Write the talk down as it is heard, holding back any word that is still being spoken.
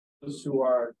Those who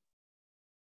are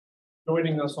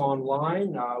joining us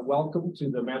online, welcome to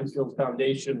the Mansfield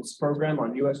Foundation's program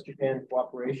on U.S. Japan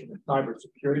Cooperation and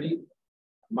Cybersecurity.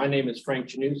 My name is Frank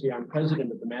Januzzi. I'm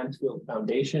president of the Mansfield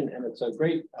Foundation, and it's a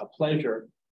great pleasure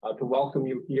to welcome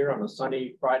you here on a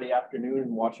sunny Friday afternoon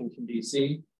in Washington,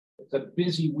 D.C. It's a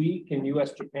busy week in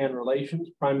U.S. Japan relations.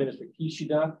 Prime Minister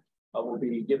Kishida will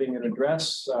be giving an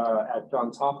address at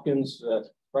Johns Hopkins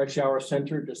Rush Hour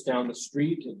Center just down the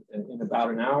street in about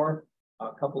an hour,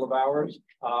 a couple of hours.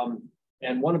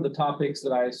 And one of the topics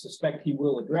that I suspect he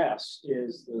will address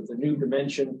is the new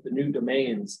dimension, the new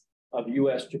domains of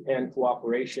U.S. Japan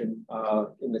cooperation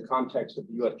in the context of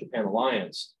the U.S. Japan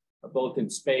alliance, both in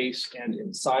space and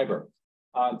in cyber.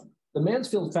 The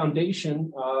Mansfield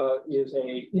Foundation is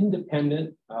an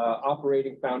independent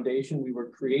operating foundation. We were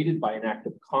created by an act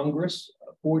of Congress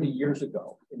 40 years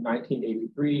ago in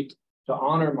 1983 to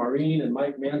honor Maureen and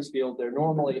Mike Mansfield. They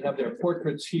normally have their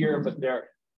portraits here, but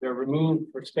they're removed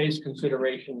for space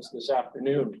considerations this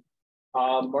afternoon.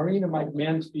 Maureen and Mike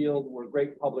Mansfield were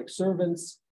great public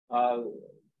servants.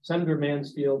 Senator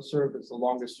Mansfield served as the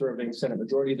longest serving Senate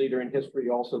Majority Leader in history,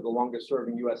 also the longest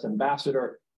serving U.S.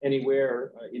 ambassador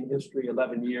anywhere in history,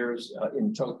 11 years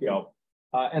in Tokyo.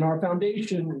 And our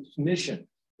foundation's mission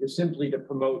is simply to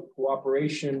promote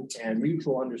cooperation and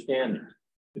mutual understanding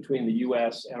between the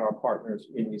U.S. and our partners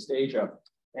in East Asia.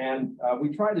 And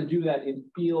we try to do that in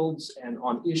fields and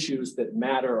on issues that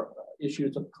matter,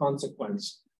 issues of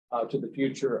consequence to the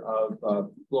future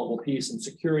of global peace and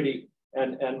security.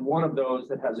 And one of those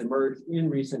that has emerged in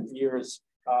recent years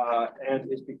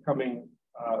and is becoming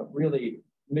really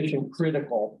mission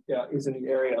critical is in the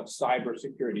area of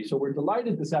cybersecurity. So we're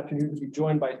delighted this afternoon to be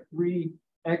joined by three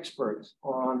experts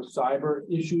on cyber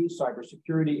issues,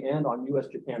 cybersecurity, and on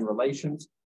U.S.-Japan relations.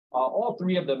 All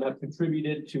three of them have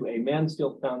contributed to a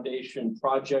Mansfield Foundation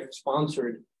project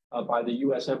sponsored by the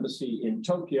U.S. Embassy in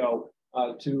Tokyo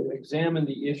to examine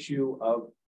the issue of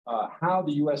how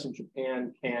the U.S. and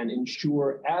Japan can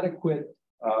ensure adequate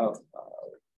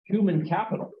human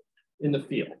capital in the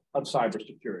field of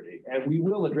cybersecurity. And we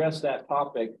will address that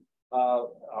topic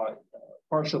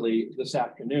partially this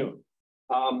afternoon.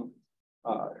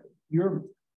 Your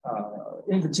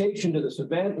invitation to this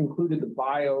event included the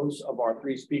bios of our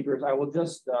three speakers. I will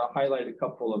just highlight a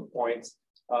couple of points.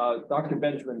 Dr.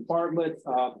 Benjamin Bartlett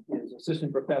is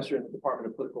assistant professor in the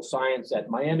Department of Political Science at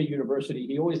Miami University.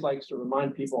 He always likes to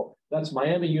remind people that's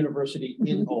Miami University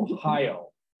in Ohio,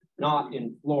 not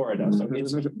in Florida. So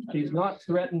he's not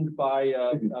threatened by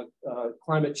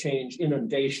climate change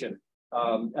inundation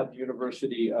at the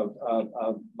University of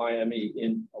Miami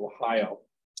in Ohio.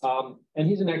 And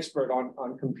he's an expert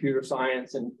on computer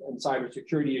science and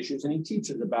cybersecurity issues, and he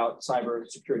teaches about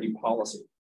cybersecurity policy.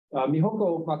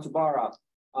 Mihoko Matsubara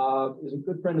is a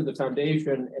good friend of the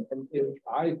foundation and is,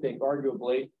 I think,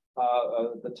 arguably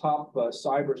the top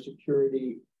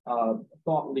cybersecurity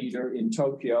thought leader in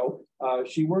Tokyo.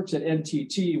 She works at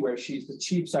NTT, where she's the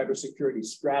chief cybersecurity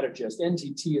strategist.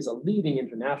 NTT is a leading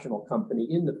international company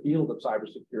in the field of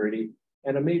cybersecurity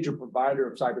and a major provider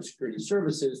of cybersecurity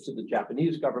services to the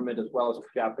Japanese government as well as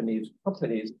Japanese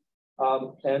companies.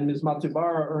 And Ms.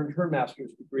 Matsubara earned her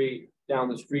master's degree down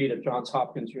the street at Johns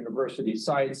Hopkins University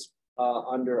sites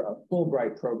under a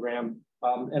Fulbright program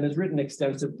and has written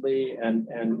extensively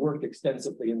and worked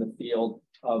extensively in the field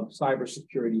of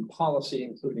cybersecurity policy,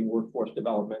 including workforce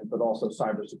development, but also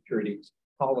cybersecurity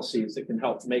policies that can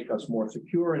help make us more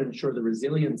secure and ensure the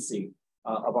resiliency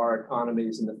of our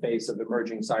economies in the face of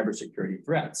emerging cybersecurity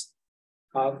threats.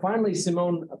 Finally,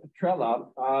 Simone Petrella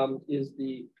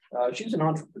she's an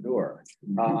entrepreneur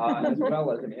as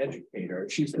well as an educator.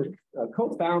 She's the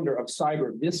co-founder of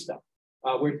Cyber Vista,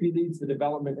 where she leads the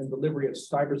development and delivery of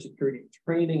cybersecurity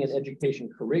training and education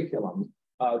curriculum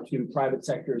to private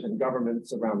sectors and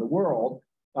governments around the world,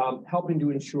 helping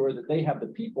to ensure that they have the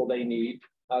people they need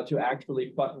to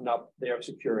actually button up their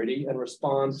security and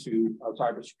respond to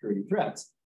cybersecurity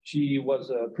threats. She was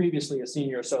previously a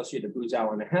senior associate at Booz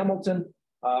Allen Hamilton.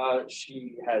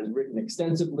 She has written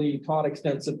extensively, taught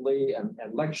extensively, and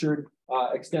lectured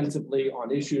extensively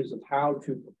on issues of how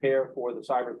to prepare for the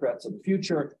cyber threats of the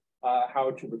future,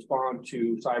 how to respond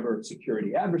to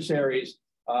cybersecurity adversaries,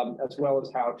 as well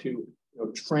as how to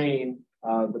train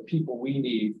the people we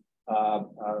need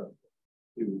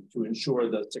to ensure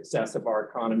the success of our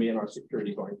economy and our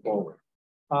security going forward.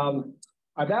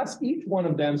 I've asked each one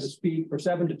of them to speak for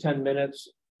 7 to 10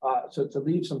 minutes, so to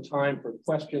leave some time for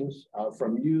questions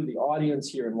from you, the audience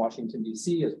here in Washington,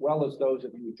 D.C., as well as those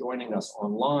of you joining us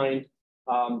online.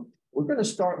 We're going to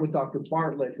start with Dr.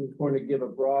 Bartlett, who's going to give a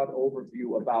broad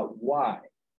overview about why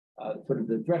sort of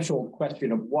the threshold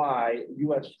question of why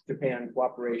U.S.-Japan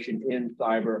cooperation in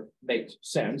cyber makes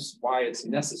sense, why it's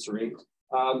necessary.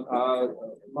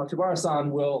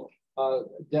 Matsubara-san will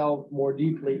delve more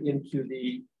deeply into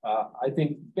the, I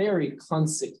think, very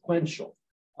consequential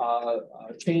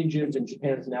changes in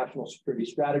Japan's national security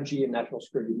strategy and national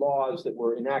security laws that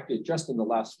were enacted just in the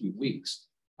last few weeks.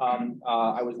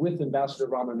 I was with Ambassador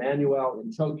Rahm Emanuel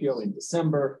in Tokyo in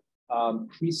December.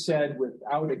 He said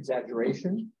without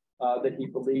exaggeration that he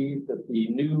believed that the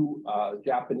new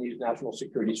Japanese national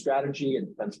security strategy and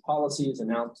defense policies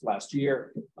announced last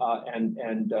year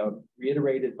and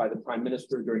reiterated by the Prime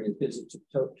Minister during his visit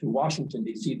to Washington,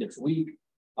 D.C. this week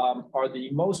are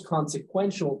the most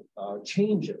consequential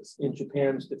changes in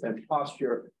Japan's defense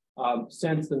posture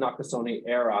since the Nakasone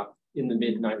era in the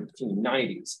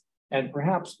mid-1990s, and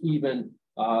perhaps even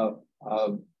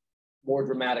more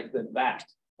dramatic than that.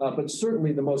 But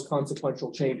certainly the most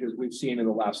consequential changes we've seen in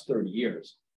the last 30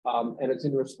 years. And it's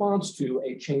in response to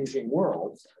a changing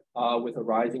world with a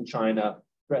rising China,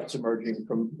 threats emerging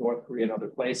from North Korea and other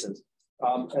places.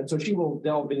 And so she will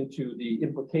delve into the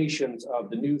implications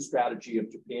of the new strategy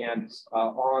of Japan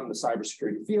on the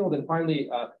cybersecurity field. And finally,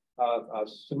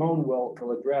 Simone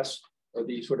will address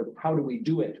the sort of how do we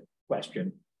do it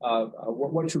question.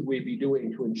 What should we be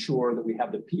doing to ensure that we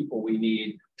have the people we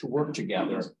need to work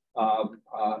together,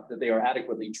 that they are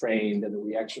adequately trained, and that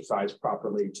we exercise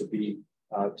properly to be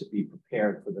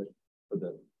prepared for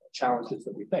the challenges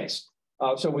that we face.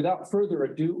 So without further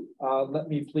ado, let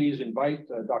me please invite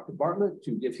Dr. Bartlett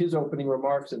to give his opening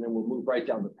remarks, and then we'll move right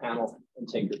down the panel and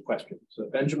take your questions. So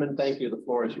Benjamin, thank you. The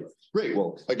floor is yours. Great.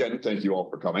 Well, again, thank you all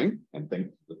for coming, and thank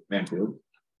Mansfield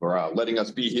for letting us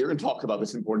be here and talk about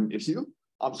this important issue.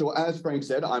 So as Frank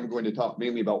said, I'm going to talk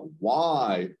mainly about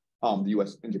why the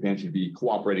U.S. and Japan should be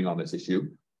cooperating on this issue.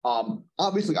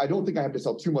 Obviously, I don't think I have to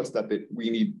sell too much that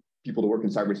we need people to work in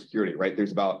cybersecurity, right?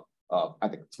 There's about, I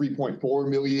think, 3.4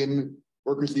 million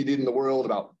workers needed in the world,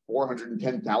 about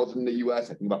 410,000 in the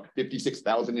U.S., I think about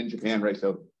 56,000 in Japan, right?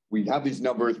 So we have these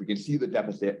numbers, we can see the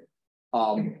deficit.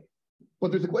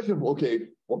 But there's a question of, okay,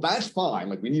 well, that's fine,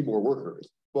 like we need more workers,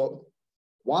 but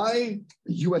why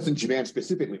the U.S. and Japan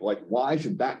specifically? Like, why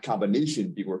should that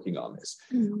combination be working on this?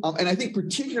 And I think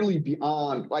particularly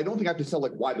beyond, I don't think I have to sell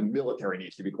like why the military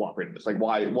needs to be cooperating this. Like,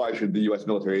 why should the U.S.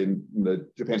 military and the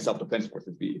Japan Self-Defense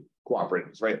Forces be cooperating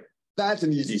this, right? That's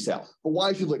an easy sell. But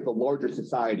why should like the larger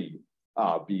society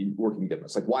be working together?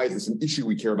 Like, why is this an issue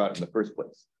we care about in the first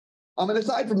place? And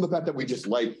aside from the fact that we just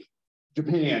like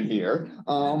Japan here,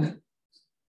 I'm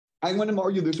going to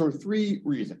argue there's sort of three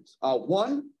reasons.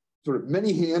 One, sort of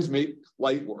many hands make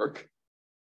light work.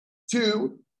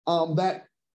 Two, that,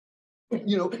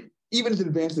 even as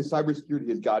advanced as cybersecurity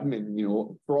has gotten,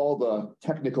 and, for all the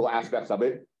technical aspects of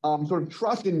it, sort of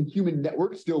trust in human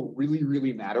networks still really,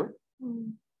 really matter.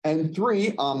 And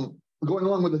three, going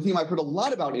along with the theme I've heard a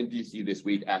lot about in DC this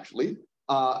week, actually,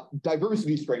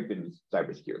 diversity strengthens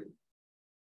cybersecurity.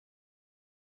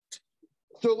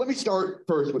 So let me start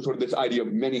first with sort of this idea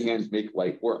of many hands make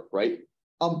light work, right?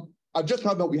 I've just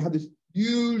talked about we have this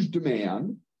huge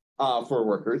demand for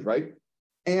workers, right?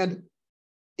 And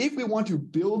if we want to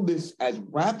build this as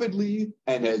rapidly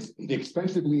and as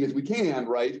inexpensively as we can,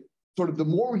 right, sort of the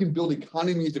more we can build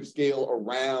economies of scale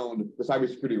around the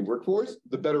cybersecurity workforce,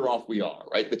 the better off we are,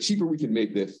 right? The cheaper we can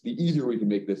make this, the easier we can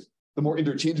make this, the more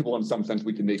interchangeable in some sense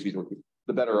we can make these workers,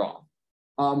 the better off.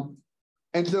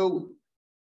 And so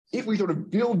if we sort of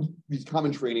build these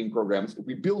common training programs, if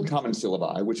we build common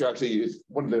syllabi, which actually is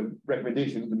one of the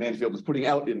recommendations that Mansfield is putting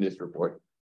out in this report,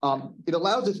 it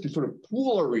allows us to sort of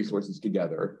pool our resources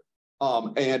together.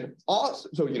 And also,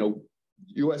 so,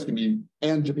 US can be,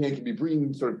 and Japan can be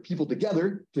bringing sort of people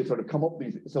together to sort of come up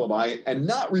with these syllabi and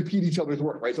not repeat each other's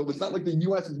work, right? So it's not like the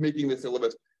US is making this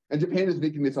syllabus and Japan is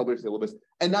making this other syllabus.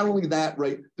 And not only that,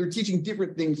 right, they're teaching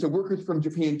different things. So workers from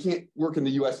Japan can't work in the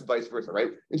US and vice versa,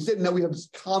 right? Instead, now we have this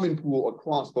common pool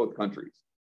across both countries.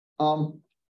 Now,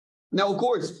 of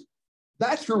course,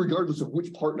 that's true regardless of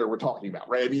which partner we're talking about,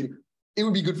 right? I mean, it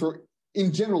would be good for,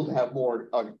 in general, to have a more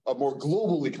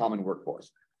globally common workforce.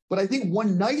 But I think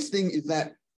one nice thing is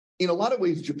that in a lot of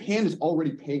ways, Japan is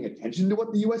already paying attention to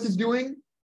what the US is doing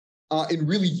in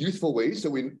really useful ways.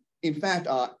 So in fact,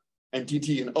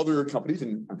 NTT and other companies,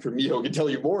 and I'm sure Miho can tell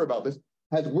you more about this,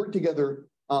 has worked together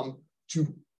to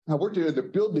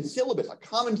build the syllabus, a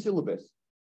common syllabus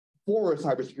for a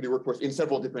cybersecurity workforce in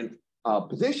several different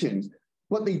positions.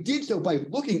 But they did so by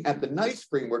looking at the NICE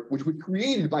framework, which was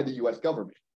created by the US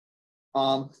government.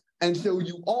 And so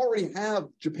you already have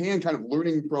Japan kind of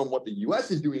learning from what the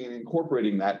US is doing and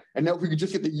incorporating that. And now if we could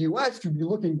just get the US to be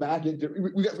looking back at,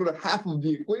 we got sort of half of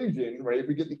the equation, right? If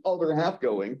we get the other half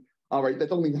going, all right,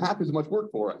 that's only half as much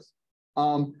work for us.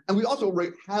 And we also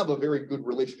have a very good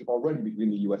relationship already between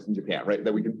the US and Japan, right?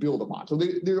 That we can build upon. So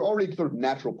they're already sort of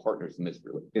natural partners in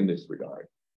this regard.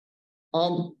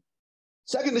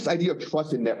 Second, this idea of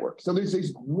trust in networks. So there's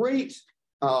this great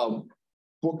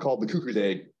book called The Cuckoo's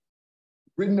Egg,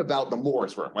 written about the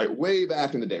Morris worm, right? Way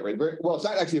back in the day, right? Well, it's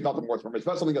not actually about the Morris worm. It's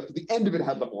about something else. But the end of it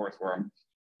had the Morris worm.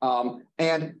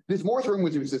 And this Morris worm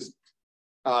was this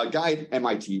guy at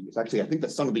MIT. It's actually, I think, the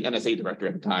son of the NSA director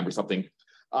at the time or something,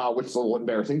 which is a little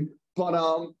embarrassing. But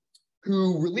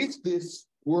who released this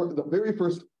the very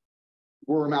first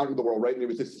worm out in the world, right? And it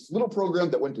was this little program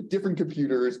that went to different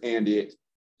computers, and it,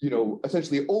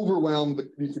 essentially overwhelmed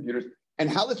these computers.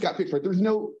 And how this got fixed, right?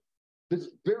 This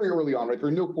very early on, right? There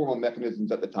were no formal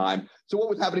mechanisms at the time. So what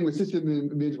was happening with system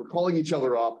admins were calling each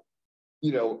other up.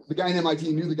 The guy in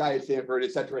MIT knew the guy at Stanford,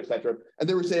 et cetera, et cetera. And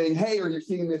they were saying, hey, are you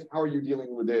seeing this? How are you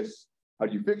dealing with this? How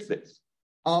do you fix this?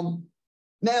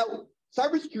 Now,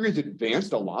 cybersecurity has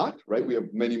advanced a lot, right? We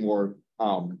have many more,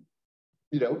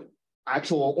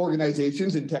 actual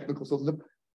organizations and technical systems.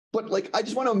 But I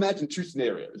just want to imagine two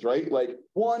scenarios, right?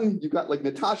 One, you've got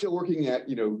Natasha working at,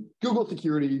 Google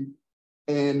security,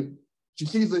 and she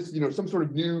sees this, some sort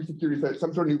of new security threat,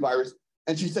 some sort of new virus,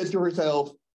 and she says to herself,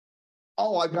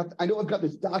 oh, I know I've got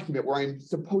this document where I'm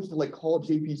supposed to call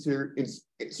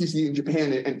JPCC in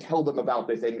Japan and tell them about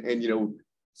this and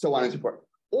so on and so forth.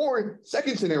 Or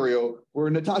second scenario, where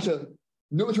Natasha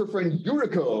knows her friend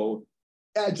Yuriko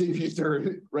at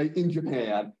JPCC, right, in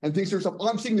Japan, and thinks to herself, oh,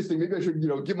 I'm seeing this thing, maybe I should,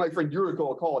 give my friend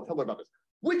Yuriko a call and tell her about this.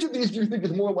 Which of these do you think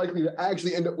is more likely to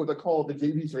actually end up with a call to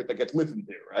JPCC that gets listened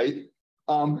to, right?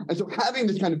 And so having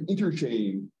this kind of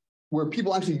interchange where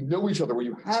people actually know each other, where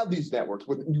you have these networks,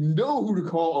 where you know who to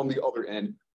call on the other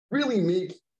end, really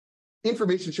make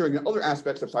information sharing and other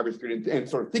aspects of cybersecurity and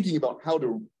sort of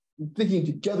thinking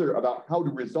together about how to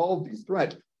resolve these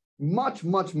threats much,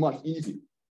 much, much easier.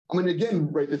 I mean, again,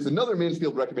 right, it's another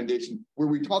Mansfield recommendation where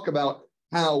we talk about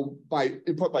how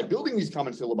in part by building these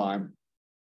common syllabi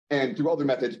and through other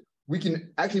methods, we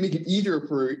can actually make it easier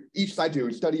for each side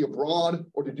to study abroad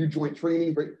or to do joint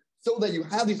training, right? So that you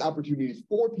have these opportunities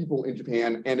for people in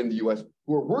Japan and in the US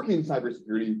who are working in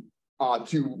cybersecurity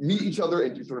to meet each other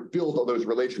and to sort of build all those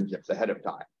relationships ahead of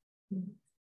time.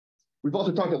 We've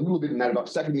also talked a little bit in that about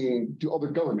seconding to other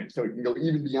governments, so it can go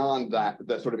even beyond that,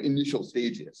 the sort of initial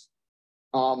stages.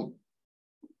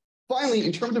 Finally,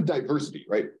 in terms of diversity,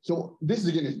 right? So this,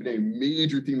 again, has been a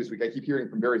major theme this week. I keep hearing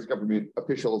from various government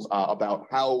officials about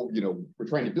how, we're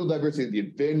trying to build diversity, the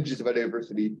advantages of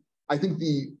diversity. I think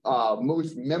the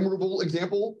most memorable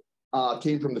example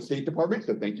came from the State Department,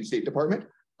 so thank you, State Department,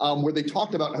 where they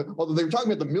talked about, although they were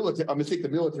talking about the military, a mistake the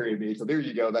military made, so there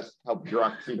you go, that's how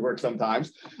bureaucracy works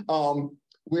sometimes,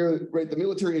 where the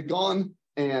military had gone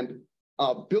and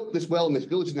built this well in this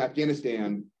village in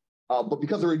Afghanistan, but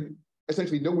because there were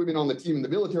essentially no women on the team in the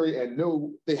military and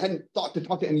they hadn't thought to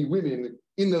talk to any women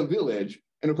in the village,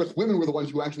 and of course, women were the ones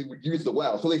who actually would use the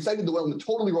well, so they sited the well in the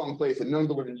totally wrong place and none of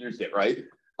the women used it, right?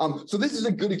 So this is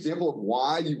a good example of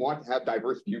why you want to have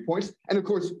diverse viewpoints. And of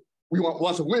course, we want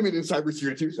lots of women in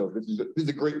cybersecurity too. So this is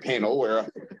a great panel where,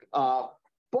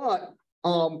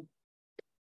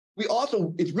 we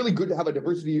also, it's really good to have a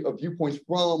diversity of viewpoints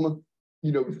from,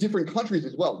 different countries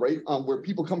as well, right? Where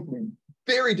people come from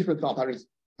very different thought patterns,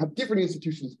 have different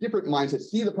institutions, different mindsets,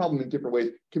 see the problem in different ways,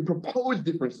 can propose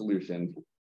different solutions.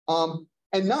 And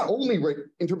not only right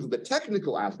in terms of the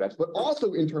technical aspects, but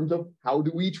also in terms of how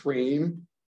do we train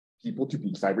people to be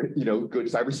good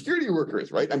cybersecurity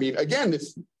workers, right? I mean, again,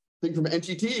 this thing from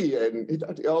NTT and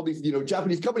all these,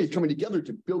 Japanese companies coming together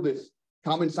to build this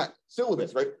common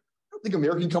syllabus, right? I don't think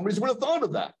American companies would have thought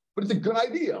of that, but it's a good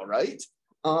idea, right?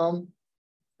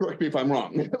 Correct me if I'm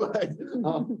wrong,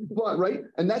 but right,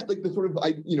 and that's the sort of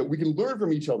we can learn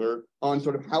from each other on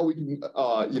sort of how we can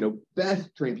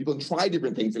best train people and try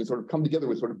different things and sort of come together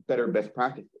with sort of better best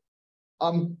practices.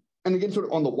 And again, sort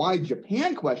of on the why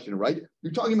Japan question, right?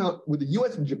 You're talking about with the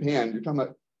US and Japan, you're talking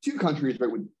about two countries,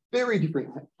 right, with very different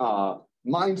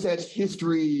mindsets,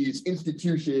 histories,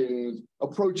 institutions,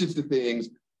 approaches to things,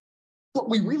 but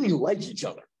we really like each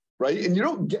other, right? And you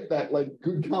don't get that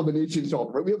good combination so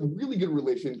often, right? We have really good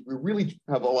relations. We really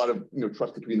have a lot of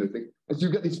trust between those things. And so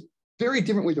you've got these very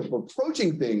different ways of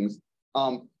approaching things,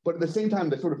 but at the same time,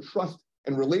 the sort of trust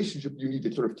and relationship you need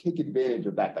to sort of take advantage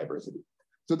of that diversity.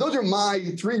 So those are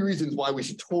my 3 reasons why we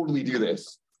should totally do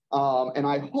this. And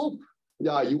I hope you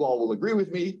all will agree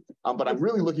with me, but I'm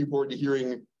really looking forward to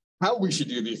hearing how we should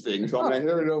do these things. So I'm going to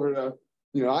hand it over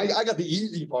to, I got the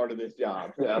easy part of this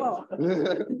job. Yeah.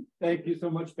 Thank you so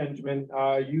much, Benjamin.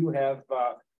 You have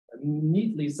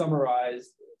neatly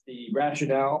summarized the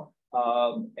rationale,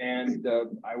 and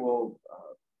I will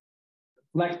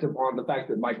reflect upon the fact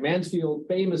that Mike Mansfield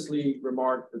famously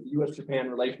remarked that the U.S.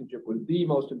 Japan relationship was the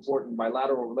most important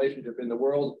bilateral relationship in the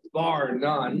world, bar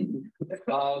none,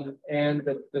 and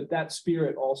that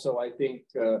spirit also, I think,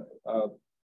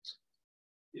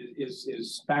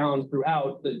 is found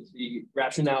throughout the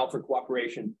rationale for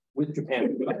cooperation with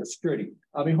Japan for security.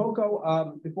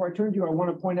 Mihoko, before I turn to you, I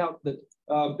want to point out that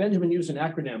Benjamin used an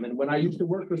acronym, and when I used to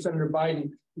work for Senator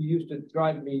Biden, he used to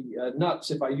drive me nuts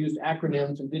if I used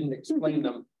acronyms and didn't explain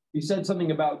them. He said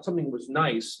something about something was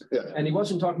nice, and he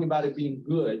wasn't talking about it being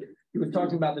good. He was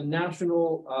talking about the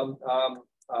national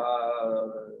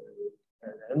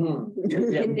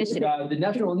the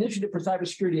National Initiative for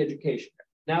Cybersecurity Education.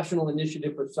 National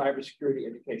Initiative for Cybersecurity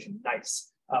Education,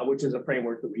 NICE, which is a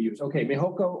framework that we use. Okay,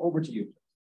 Mihoko, over to you.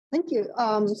 Thank you.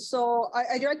 So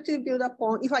I'd like to build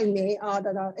upon, if I may,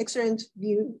 that excellent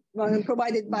view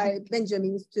provided by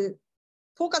Benjamin to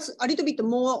focus a little bit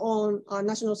more on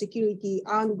national security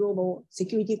and global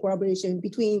security collaboration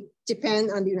between Japan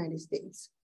and the United States.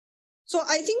 So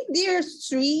I think there are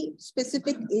three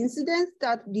specific incidents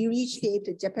that really shaped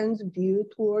Japan's view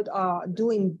toward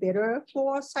doing better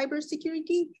for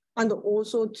cybersecurity, and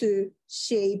also to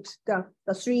shape the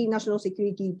three national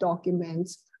security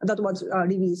documents that was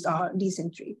released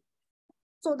recently.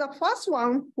 So the first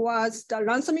one was the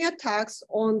ransomware attacks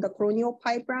on the Colonial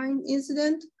Pipeline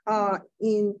incident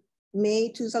in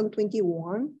May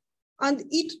 2021. And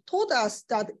it told us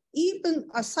that even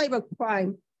a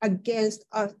cybercrime against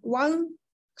one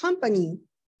company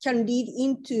can lead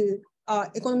into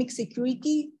economic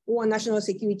security or national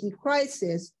security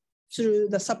crisis through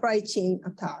the supply chain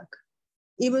attack.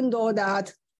 Even though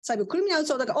that cyber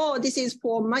criminals are like, oh, this is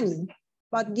for money,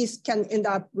 but this can end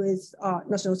up with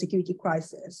national security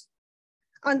crisis.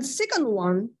 And the second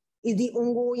one is the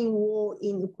ongoing war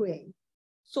in Ukraine.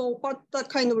 So what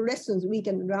kind of lessons we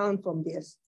can learn from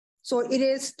this? So it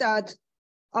is that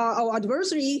our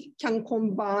adversary can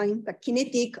combine the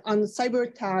kinetic and cyber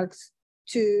attacks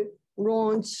to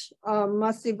launch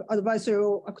massive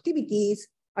adversarial activities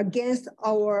against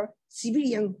our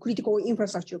civilian critical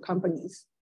infrastructure companies.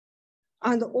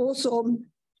 And also,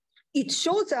 it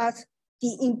shows us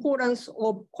the importance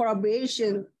of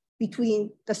collaboration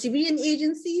between the civilian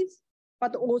agencies,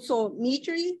 but also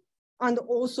military and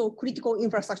also critical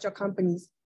infrastructure companies,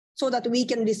 so that we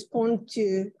can respond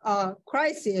to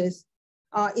crisis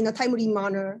in a timely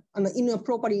manner and in an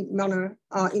appropriate manner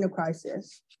in a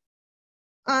crisis.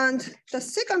 And the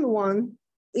second one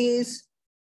is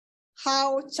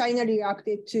how China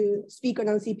reacted to Speaker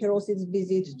Nancy Pelosi's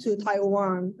visit to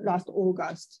Taiwan last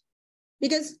August.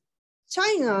 Because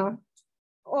China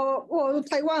or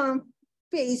Taiwan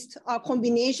faced a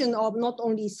combination of not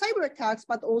only cyber attacks,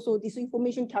 but also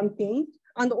disinformation campaign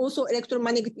and also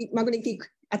electromagnetic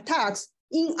attacks,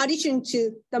 in addition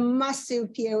to the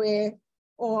massive PLA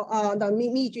or the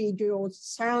military drills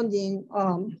surrounding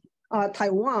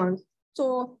Taiwan.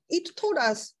 So it told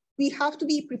us we have to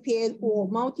be prepared for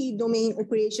multi-domain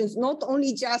operations, not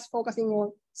only just focusing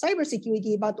on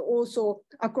cybersecurity, but also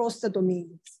across the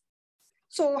domains.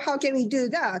 So how can we do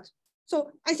that? So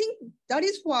I think that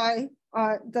is why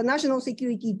the national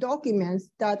security documents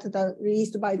that are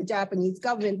released by the Japanese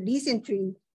government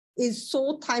recently is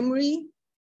so timely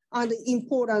and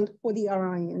important for the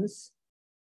alliance.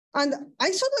 And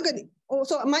I saw that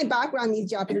also my background is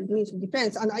Japanese Ministry of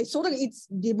Defense, and I saw that it's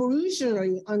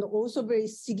revolutionary and also very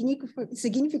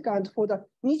significant for the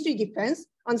military defense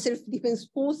and self-defense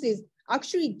forces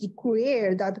actually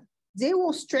declare that they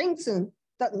will strengthen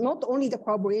that not only the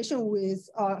collaboration with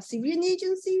civilian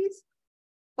agencies,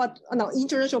 but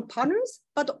international partners,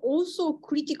 but also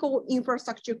critical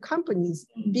infrastructure companies,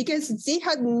 because they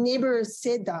had never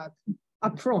said that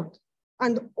upfront.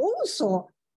 And also,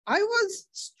 I was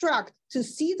struck to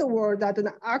see the word that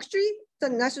actually the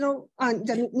national and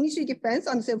the military defense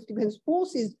and self-defense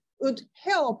forces would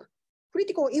help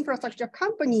critical infrastructure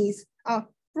companies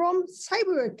from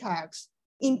cyber attacks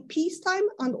in peacetime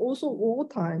and also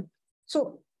wartime.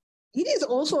 So it is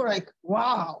also like,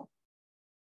 wow.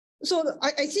 So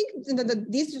I think that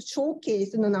this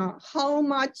showcased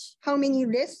how many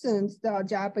lessons the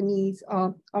Japanese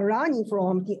are learning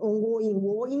from the ongoing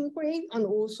war in Ukraine and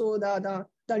also the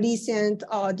recent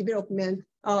development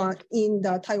in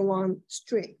the Taiwan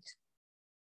Strait.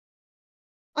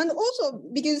 And also,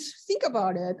 because think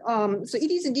about it, so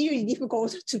it is really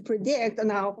difficult to predict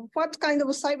now what kind of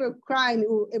cyber crime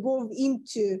will evolve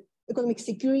into economic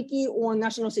security or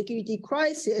national security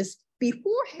crisis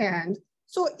beforehand.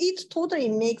 So it totally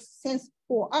makes sense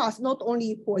for us, not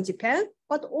only for Japan,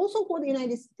 but also for the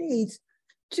United States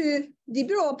to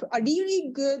develop a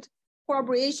really good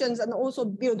collaborations and also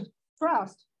build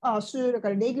trust through like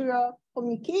regular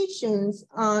communications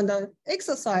and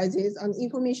exercises and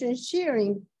information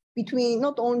sharing between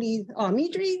not only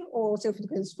military or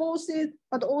self-defense forces,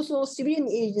 but also civilian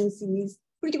agencies,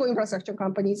 critical infrastructure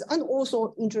companies, and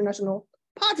also international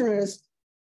partners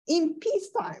in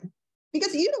peacetime.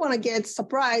 Because you don't want to get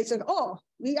surprised and, oh,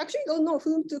 we actually don't know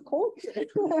whom to call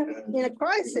in a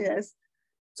crisis.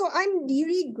 So I'm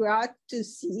really glad to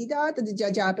see that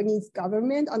the Japanese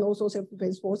government and also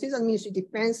self-defense forces and Ministry of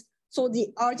Defense saw the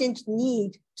urgent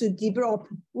need to develop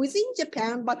within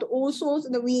Japan, but also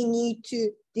that we need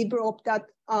to develop that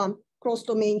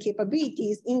cross-domain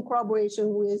capabilities in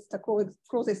collaboration with the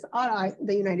closest ally,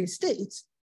 the United States,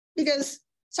 because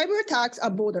cyber attacks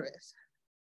are borderless.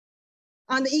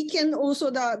 And it can also,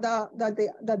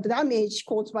 the damage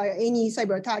caused by any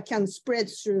cyber attack can spread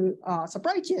through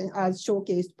supply chain, as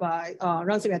showcased by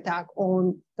ransomware attack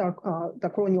on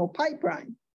the Colonial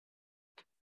Pipeline.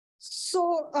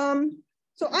 So,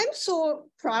 so I'm so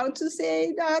proud to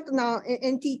say that now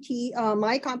NTT,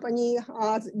 my company,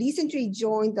 has recently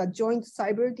joined the Joint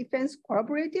Cyber Defense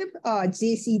Collaborative,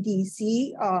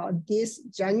 JCDC, this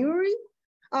January.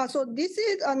 So this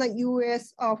is a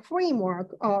U.S.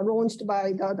 framework launched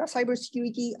by the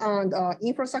Cybersecurity and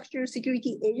Infrastructure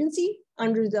Security Agency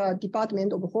under the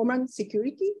Department of Homeland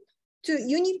Security to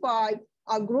unify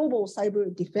global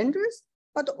cyber defenders,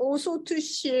 but also to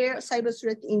share cyber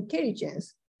threat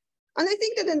intelligence. And I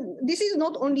think that this is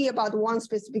not only about one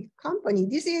specific company.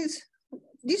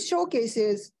 This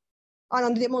showcases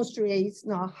and demonstrates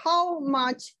how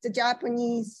much the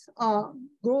Japanese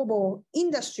global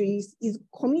industries is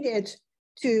committed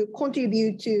to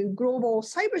contribute to global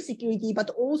cybersecurity, but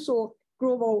also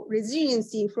global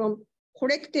resiliency from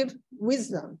collective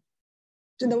wisdom,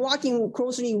 to the working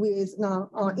closely with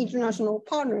international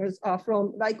partners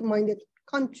from like-minded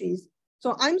countries.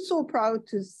 So I'm so proud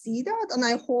to see that, and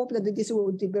I hope that this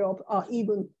will develop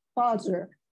even further.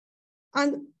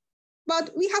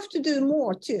 But we have to do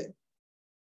more too.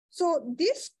 So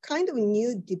this kind of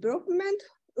new development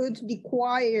would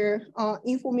require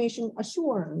information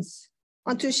assurance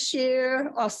and to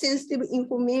share sensitive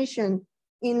information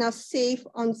in a safe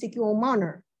and secure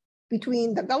manner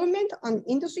between the government and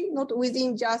industry, not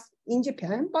within just in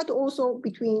Japan, but also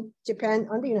between Japan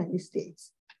and the United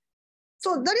States.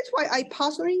 So that is why I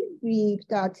personally believe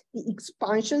that the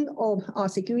expansion of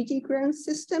security clearance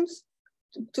systems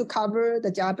to cover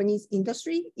the Japanese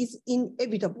industry is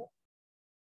inevitable.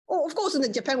 Oh, of course,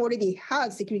 Japan already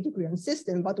has security clearance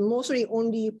system, but mostly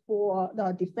only for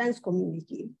the defense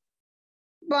community.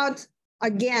 But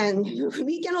again,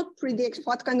 we cannot predict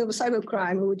what kind of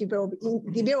cybercrime will evolve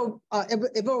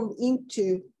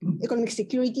into economic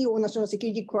security or national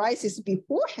security crisis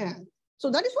beforehand. So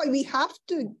that is why we have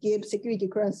to give security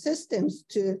clearance systems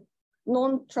to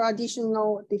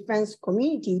non-traditional defense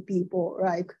community people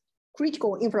like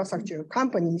critical infrastructure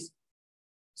companies.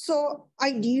 So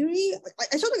I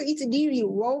thought it's really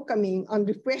welcoming and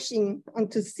refreshing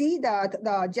and to see that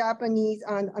the Japanese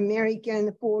and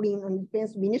American foreign and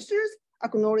defense ministers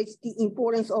acknowledge the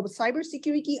importance of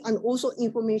cybersecurity and also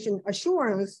information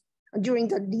assurance during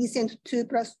the recent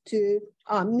 2+2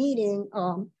 meeting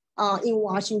in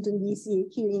Washington, D.C.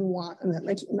 here in one.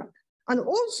 And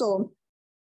also,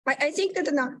 I think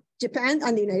that Japan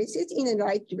and the United States in the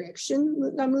right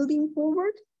direction are moving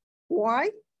forward. Why?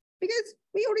 Because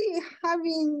we already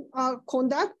having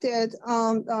conducted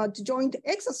joint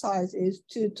exercises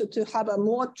to have a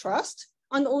more trust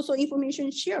and also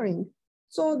information sharing.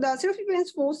 So the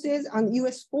self-defense forces and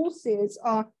U.S. forces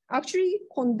actually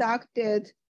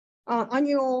conducted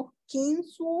annual Keen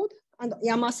Sword and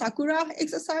Yamasakura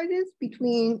exercises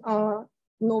between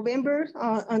November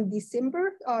and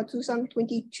December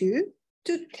 2022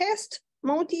 to test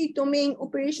multi-domain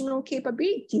operational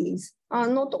capabilities,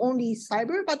 not only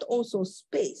cyber, but also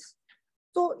space.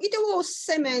 So it will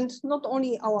cement not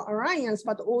only our alliance,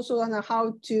 but also on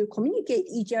how to communicate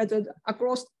each other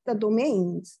across the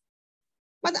domains.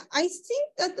 But I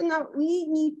think that now we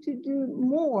need to do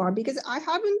more because I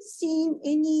haven't seen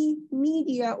any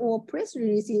media or press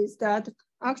releases that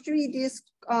actually these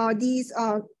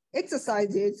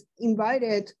exercises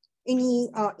invited any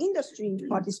industry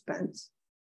participants.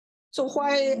 So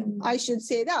why I should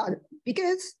say that?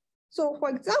 Because, so for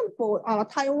example,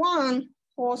 Taiwan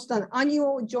hosts an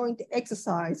annual joint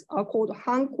exercise called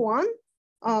Hanquan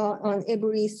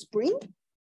every spring.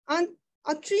 And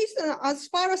at least as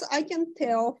far as I can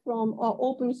tell from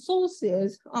open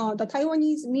sources, the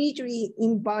Taiwanese military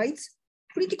invites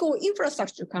critical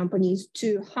infrastructure companies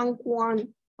to Hank One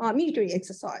military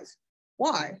exercise.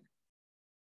 Why?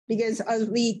 Because as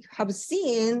we have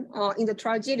seen in the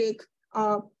tragic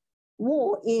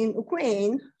war in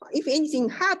Ukraine, if anything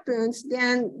happens,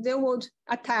 then they would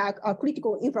attack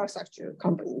critical infrastructure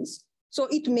companies. So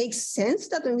it makes sense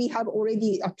that we have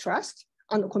already a trust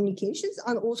and communications,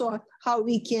 and also how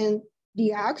we can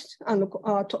react and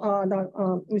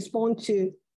respond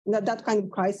to that kind of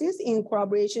crisis in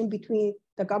collaboration between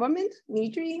the government,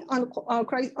 military, and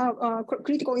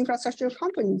critical infrastructure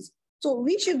companies. So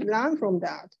we should learn from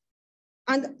that.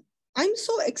 And I'm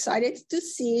so excited to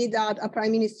see that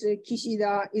Prime Minister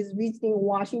Kishida is visiting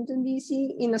Washington,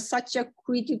 D.C. in such a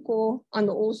critical and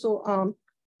also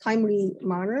timely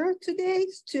manner today,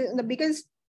 because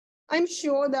I'm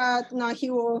sure that he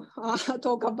will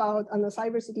talk about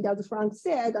cybersecurity, as Frank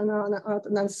said,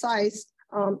 on size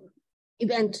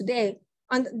event today.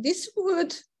 And this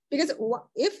would, because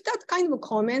if that kind of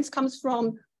comments comes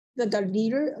from the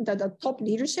top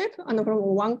leadership and from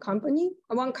one company,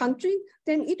 one country,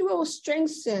 then it will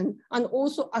strengthen and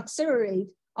also accelerate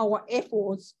our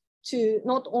efforts to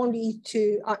not only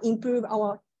to improve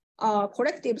our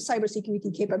collective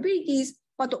cybersecurity capabilities,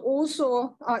 but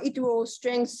also it will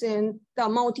strengthen the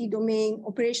multi-domain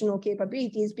operational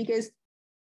capabilities, because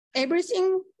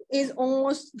everything is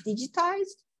almost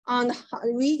digitized, and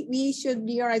we should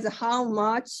realize how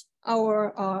much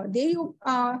our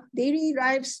daily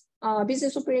lives,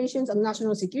 business operations, and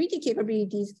national security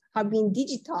capabilities have been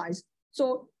digitized.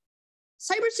 So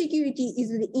cybersecurity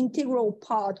is the integral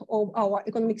part of our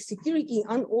economic security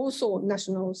and also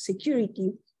national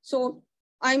security. So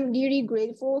I'm really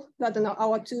grateful that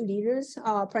our two leaders,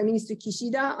 Prime Minister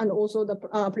Kishida and also the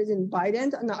President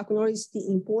Biden, acknowledge the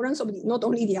importance of not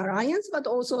only the alliance, but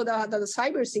also the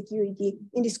cybersecurity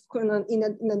in this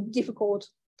in a difficult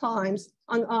times.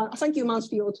 And thank you,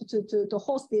 Mansfield, to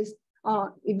host this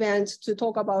event to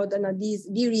talk about these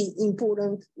really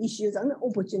important issues and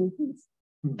opportunities.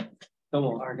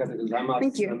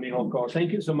 Thank you. Mihoko.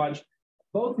 Thank you so much.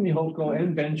 Both Mihoko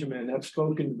and Benjamin have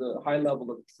spoken to the high level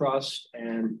of trust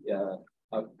and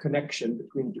connection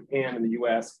between Japan and the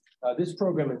U.S. This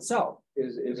program itself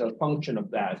is a function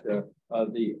of that.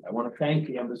 I want to thank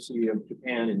the Embassy of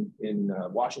Japan in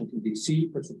Washington,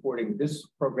 D.C. for supporting this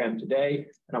program today.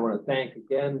 And I want to thank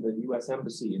again the U.S.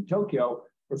 Embassy in Tokyo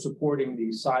for supporting the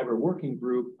cyber working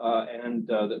group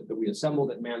that we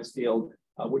assembled at Mansfield,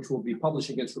 which will be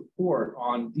publishing its report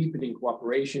on deepening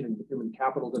cooperation and human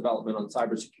capital development on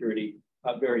cybersecurity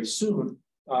very soon.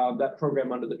 That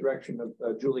program, under the direction of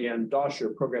Julianne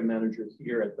Doscher, program manager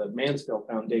here at the Mansfield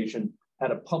Foundation,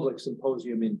 had a public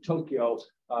symposium in Tokyo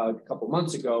a couple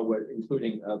months ago,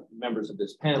 including members of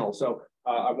this panel. So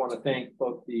I want to thank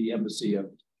both the Embassy of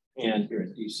Japan here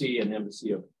in DC and the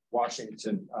Embassy of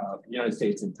Washington, United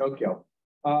States in Tokyo.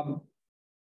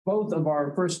 Both of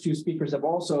our first two speakers have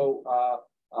also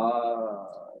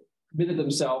committed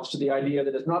themselves to the idea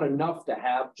that it's not enough to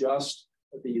have just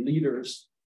the leaders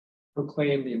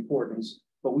proclaim the importance,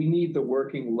 but we need the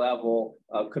working level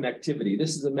of connectivity.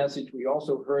 This is a message we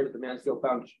also heard at the Mansfield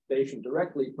Foundation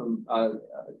directly from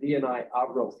DNI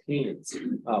Avril Haines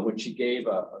when she gave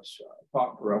a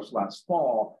talk for us last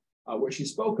fall, where she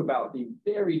spoke about the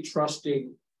very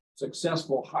trusting,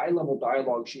 successful, high-level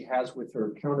dialogue she has with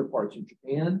her counterparts in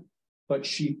Japan, but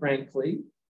she frankly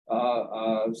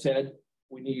said,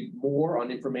 we need more on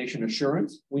information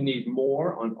assurance. We need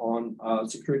more on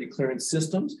security clearance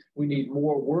systems. We need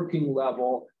more working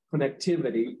level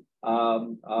connectivity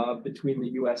between the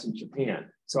US and Japan.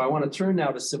 So I want to turn now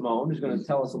to Simone, who's going to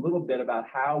tell us a little bit about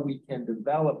how we can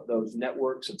develop those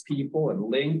networks of people and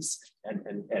links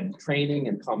and training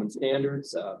and common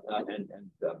standards and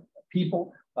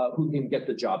people who can get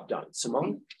the job done.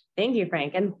 Simone? Thank you,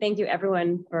 Frank. And thank you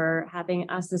everyone for having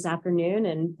us this afternoon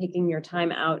and taking your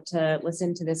time out to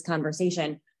listen to this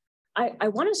conversation. I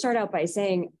want to start out by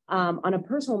saying, on a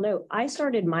personal note, I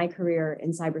started my career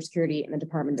in cybersecurity in the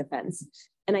Department of Defense.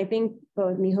 And I think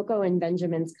both Mihoko and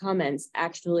Benjamin's comments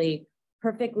actually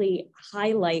perfectly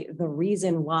highlight the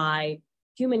reason why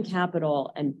human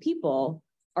capital and people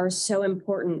are so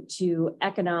important to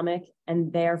economic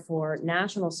and therefore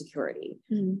national security.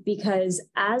 Because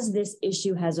as this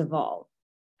issue has evolved,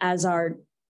 as our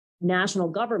national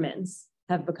governments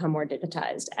have become more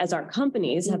digitized, as our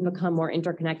companies have become more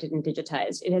interconnected and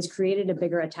digitized, it has created a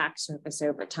bigger attack surface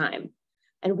over time.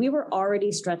 And we were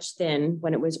already stretched thin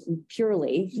when it was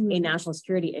purely a national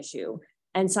security issue.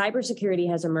 And cybersecurity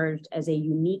has emerged as a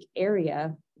unique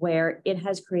area where it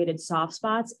has created soft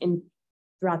spots in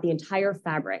throughout the entire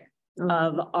fabric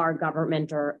of our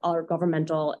government or our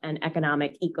governmental and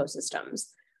economic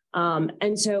ecosystems.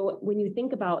 And so when you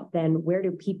think about then where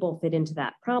do people fit into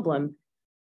that problem,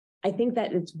 I think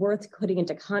that it's worth putting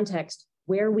into context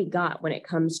where we got when it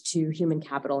comes to human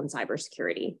capital and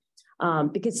cybersecurity.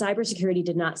 Because cybersecurity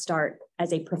did not start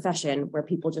as a profession where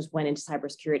people just went into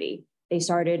cybersecurity. They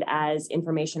started as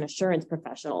information assurance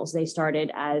professionals. They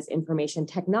started as information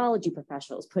technology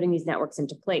professionals, putting these networks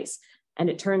into place. And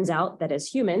it turns out that as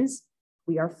humans,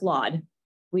 we are flawed.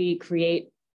 We create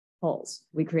holes,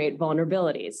 we create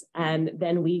vulnerabilities, and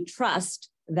then we trust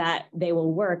that they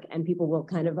will work and people will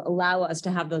kind of allow us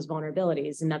to have those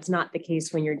vulnerabilities. And that's not the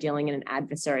case when you're dealing in an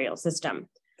adversarial system.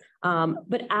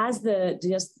 But as the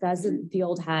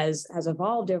field has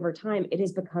evolved over time, it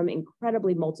has become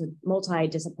incredibly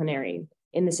multidisciplinary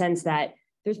in the sense that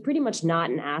there's pretty much not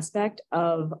an aspect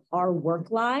of our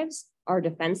work lives, our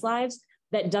defense lives,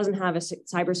 that doesn't have a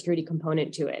cybersecurity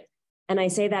component to it. And I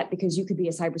say that because you could be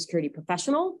a cybersecurity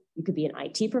professional, you could be an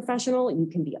IT professional, you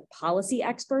can be a policy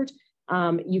expert,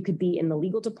 you could be in the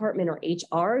legal department or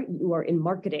HR, you are in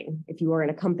marketing if you are in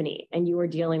a company and you are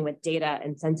dealing with data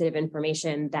and sensitive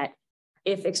information that,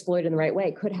 if exploited in the right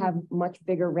way, could have much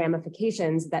bigger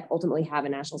ramifications that ultimately have a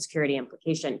national security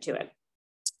implication to it.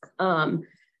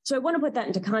 So I want to put that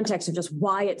into context of just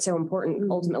why it's so important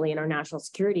ultimately in our national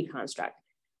security construct.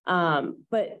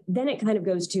 But then it kind of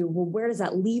goes to, well, where does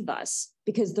that leave us?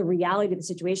 Because the reality of the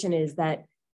situation is that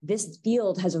this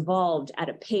field has evolved at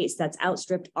a pace that's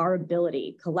outstripped our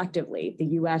ability collectively, the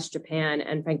U.S., Japan,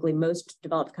 and frankly, most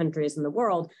developed countries in the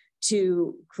world,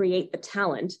 to create the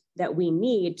talent that we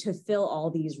need to fill all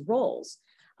these roles.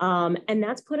 And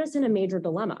that's put us in a major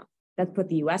dilemma. That's put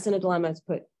the U.S. in a dilemma. It's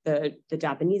put the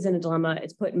Japanese in a dilemma.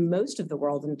 It's put most of the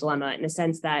world in a dilemma in the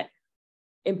sense that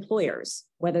employers,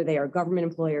 whether they are government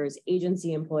employers,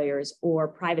 agency employers, or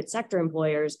private sector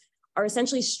employers, are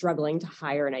essentially struggling to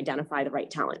hire and identify the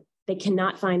right talent. They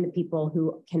cannot find the people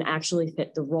who can actually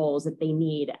fit the roles that they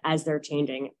need as they're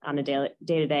changing on a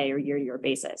day-to-day or year-to-year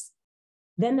basis.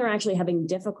 Then they're actually having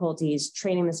difficulties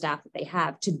training the staff that they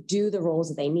have to do the roles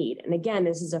that they need. And again,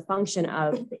 this is a function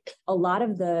of a lot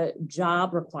of the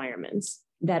job requirements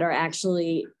that are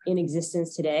actually in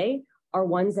existence today are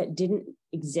ones that didn't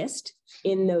exist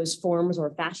in those forms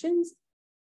or fashions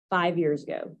 5 years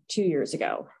ago, 2 years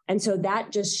ago. And so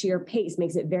that just sheer pace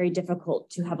makes it very difficult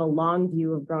to have a long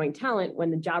view of growing talent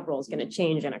when the job role is going to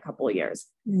change in a couple of years.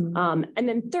 And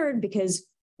then third, because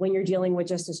when you're dealing with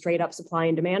just a straight up supply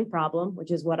and demand problem,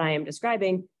 which is what I am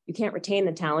describing, you can't retain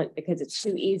the talent because it's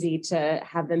too easy to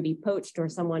have them be poached or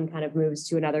someone kind of moves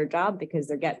to another job because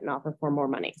they're getting offered for more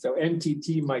money. So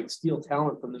NTT might steal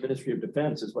talent from the Ministry of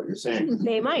Defense is what you're saying.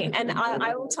 They might. And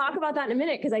I will talk about that in a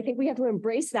minute because I think we have to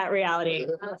embrace that reality.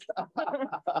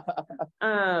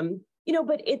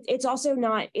 But it's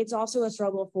also a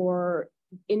struggle for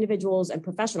individuals and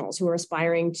professionals who are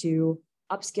aspiring to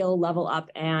upskill, level up,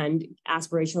 and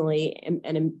aspirationally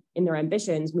and in their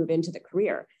ambitions move into the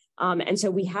career. And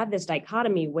so we have this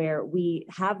dichotomy where we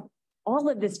have all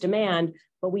of this demand,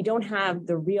 but we don't have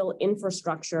the real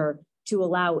infrastructure to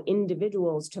allow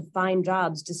individuals to find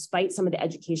jobs despite some of the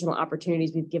educational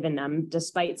opportunities we've given them,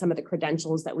 despite some of the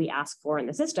credentials that we ask for in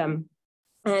the system.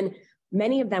 And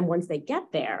many of them, once they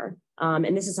get there,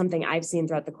 and this is something I've seen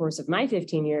throughout the course of my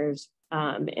 15 years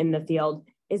in the field,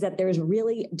 is that there's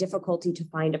really difficulty to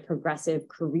find a progressive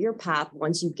career path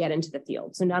once you get into the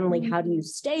field. So not only how do you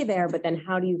stay there, but then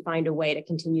how do you find a way to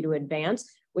continue to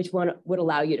advance, which one would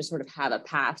allow you to sort of have a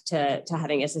path to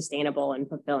having a sustainable and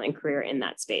fulfilling career in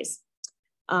that space.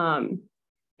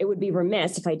 It would be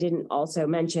remiss if I didn't also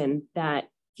mention that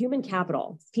human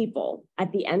capital, people,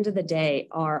 at the end of the day,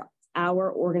 are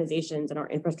our organizations and our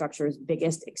infrastructure's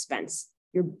biggest expense.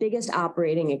 Your biggest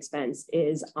operating expense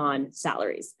is on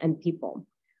salaries and people.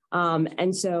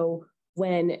 And so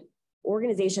when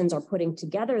organizations are putting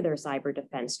together their cyber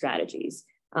defense strategies,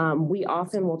 we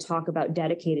often will talk about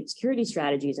dedicated security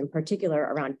strategies, in particular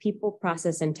around people,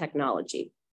 process, and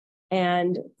technology.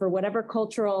 And for whatever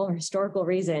cultural or historical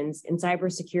reasons, in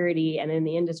cybersecurity and in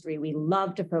the industry, we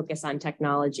love to focus on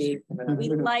technology. We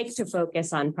like to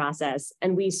focus on process,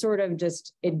 and we sort of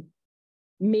just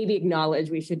maybe acknowledge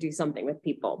we should do something with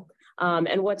people.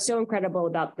 And what's so incredible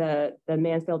about the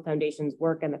Mansfield Foundation's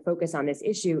work and the focus on this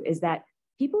issue is that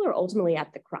people are ultimately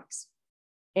at the crux.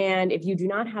 And if you do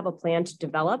not have a plan to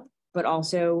develop, but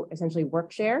also essentially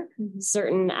work share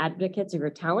certain advocates of your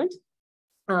talent,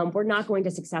 we're not going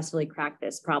to successfully crack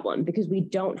this problem because we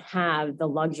don't have the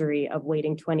luxury of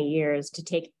waiting 20 years to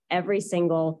take every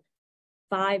single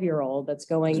 5-year-old that's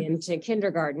going into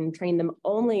kindergarten, train them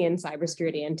only in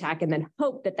cybersecurity and tech, and then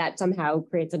hope that that somehow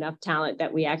creates enough talent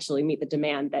that we actually meet the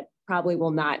demand that probably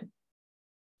will not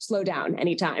slow down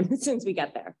anytime since we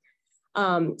get there.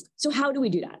 So how do we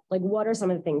do that? Like, what are some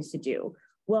of the things to do?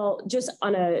 Well, just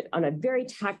on a very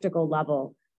tactical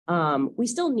level, we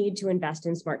still need to invest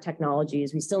in smart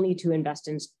technologies. We still need to invest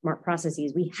in smart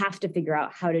processes. We have to figure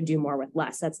out how to do more with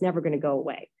less. That's never going to go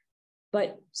away.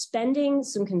 But spending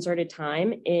some concerted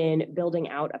time in building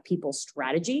out a people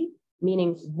strategy,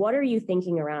 meaning what are you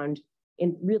thinking around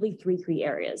in really 3 key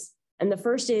areas? And the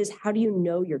first is, how do you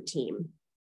know your team?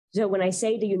 So when I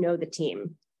say, do you know the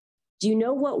team? Do you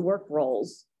know what work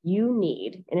roles you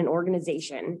need in an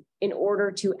organization in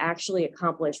order to actually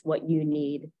accomplish what you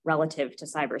need relative to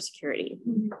cybersecurity?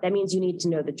 That means you need to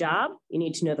know the job, you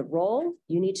need to know the role,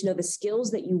 you need to know the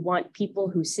skills that you want people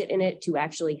who sit in it to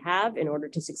actually have in order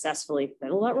to successfully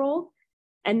fill that role.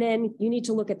 And then you need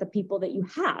to look at the people that you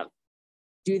have.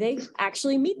 Do they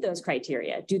actually meet those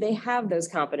criteria? Do they have those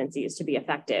competencies to be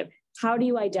effective? How do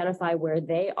you identify where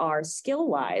they are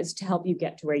skill-wise to help you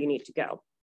get to where you need to go?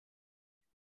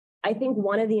 I think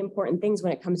one of the important things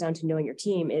when it comes down to knowing your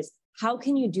team is how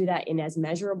can you do that in as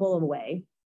measurable a way,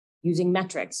 using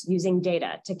metrics, using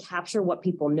data to capture what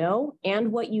people know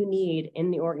and what you need in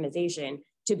the organization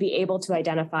to be able to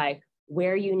identify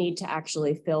where you need to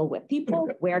actually fill with people,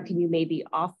 where can you maybe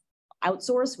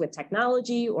outsource with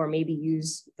technology or maybe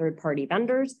use third-party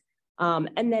vendors.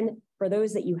 And then for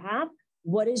those that you have,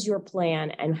 what is your plan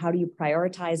and how do you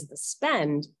prioritize the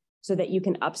spend so that you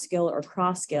can upskill or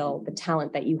cross-skill the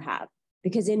talent that you have?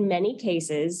 Because in many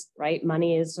cases, right,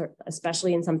 money is,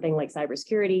 especially in something like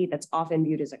cybersecurity, that's often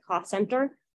viewed as a cost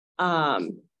center.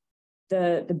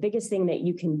 The biggest thing that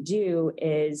you can do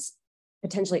is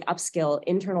potentially upskill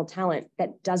internal talent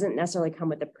that doesn't necessarily come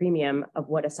with the premium of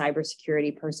what a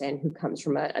cybersecurity person who comes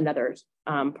from another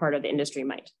part of the industry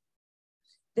might.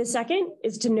 The second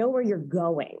is to know where you're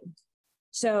going.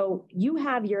 So you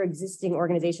have your existing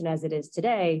organization as it is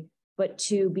today, but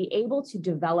to be able to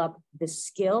develop the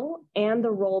skill and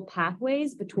the role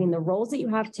pathways between the roles that you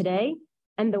have today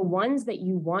and the ones that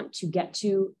you want to get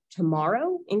to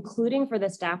tomorrow, including for the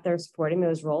staff that are supporting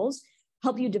those roles,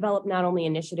 help you develop not only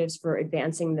initiatives for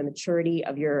advancing the maturity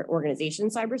of your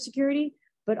organization's cybersecurity,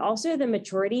 but also the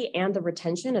maturity and the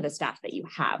retention of the staff that you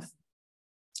have.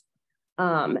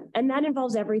 And that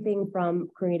involves everything from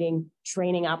creating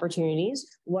training opportunities.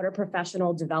 What are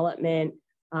professional development,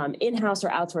 in-house or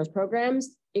outsourced programs?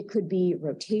 It could be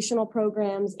rotational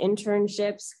programs,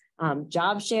 internships,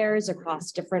 job shares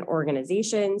across different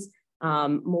organizations,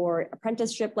 more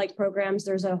apprenticeship-like programs.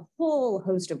 There's a whole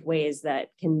host of ways that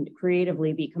can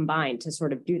creatively be combined to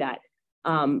sort of do that.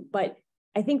 But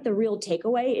I think the real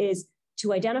takeaway is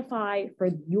to identify for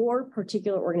your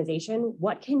particular organization,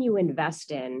 what can you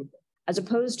invest in as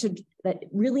opposed to that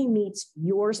really meets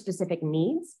your specific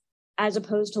needs, as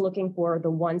opposed to looking for the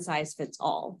one size fits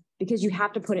all, because you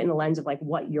have to put it in the lens of like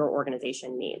what your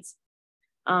organization needs.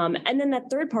 And then that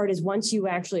third part is once you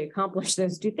actually accomplish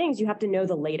those 2 things, you have to know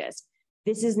the latest.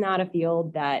 This is not a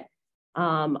field that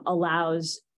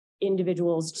allows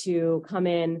individuals to come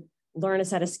in, learn a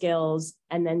set of skills,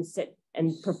 and then sit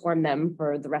and perform them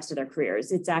for the rest of their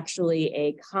careers. It's actually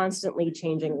a constantly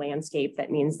changing landscape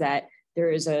that means that there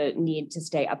is a need to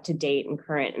stay up to date and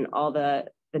current in all the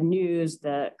news,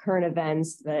 the current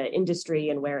events, the industry,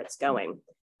 and where it's going.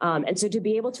 And so to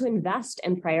be able to invest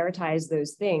and prioritize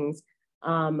those things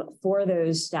for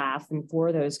those staff and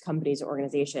for those companies or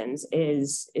organizations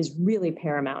is really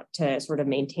paramount to sort of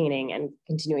maintaining and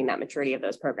continuing that maturity of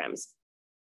those programs.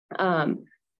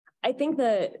 I think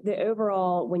the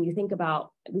overall, when you think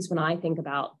about, at least when I think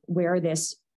about where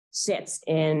this sits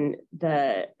in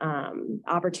the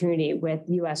opportunity with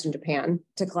U.S. and Japan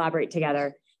to collaborate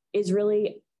together is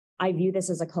really, I view this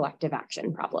as a collective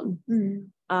action problem.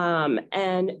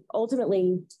 And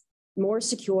ultimately, more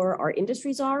secure our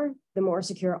industries are, the more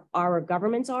secure our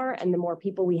governments are, and the more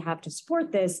people we have to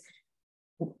support this,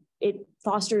 it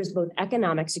fosters both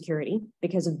economic security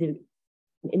because of the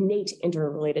innate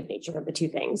interrelated nature of the 2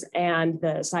 things and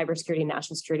the cybersecurity and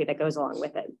national security that goes along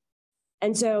with it.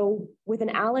 And so with an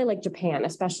ally like Japan,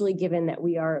 especially given that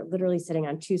we are literally sitting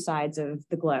on 2 sides of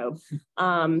the globe,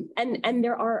 and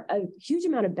there are a huge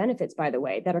amount of benefits, by the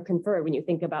way, that are conferred when you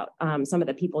think about some of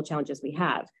the people challenges we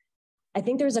have. I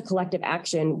think there's a collective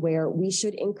action where we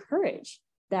should encourage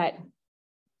that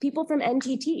people from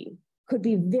NTT could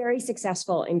be very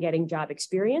successful in getting job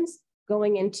experience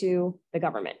going into the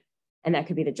government. And that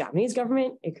could be the Japanese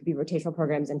government. It could be rotational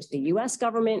programs into the U.S.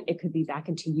 government. It could be back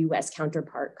into U.S.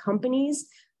 counterpart companies.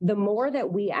 The more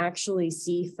that we actually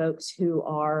see folks who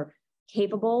are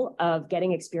capable of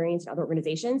getting experience in other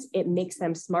organizations, it makes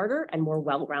them smarter and more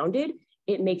well-rounded.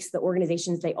 It makes the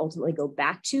organizations they ultimately go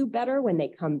back to better when they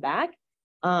come back.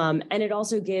 And it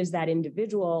also gives that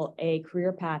individual a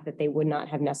career path that they would not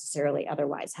have necessarily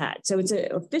otherwise had. So it's an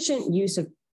efficient use of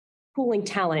pooling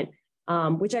talent,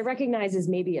 which I recognize is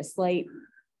maybe a slight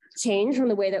change from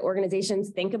the way that organizations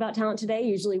think about talent today.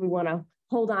 Usually we want to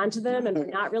hold on to them and we're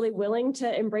not really willing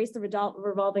to embrace the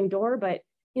revolving door. But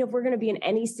if we're going to be in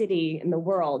any city in the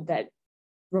world that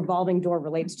revolving door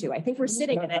relates to, I think we're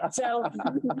sitting in it. So,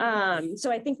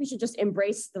 so I think we should just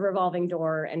embrace the revolving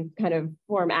door and kind of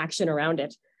form action around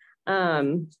it.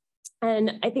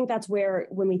 And I think that's where,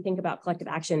 when we think about collective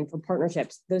action for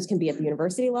partnerships, those can be at the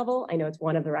university level. I know it's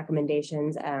one of the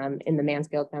recommendations in the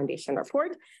Mansfield Foundation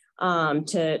report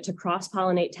to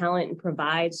cross-pollinate talent and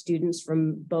provide students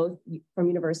from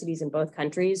universities in both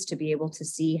countries to be able to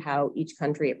see how each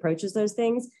country approaches those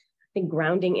things. I think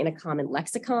grounding in a common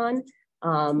lexicon,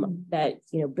 that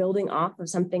building off of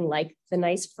something like the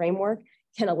NICE framework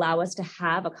can allow us to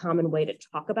have a common way to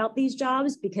talk about these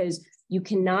jobs, because you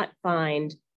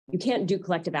can't do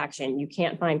collective action. You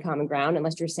can't find common ground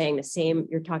unless you're saying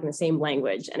you're talking the same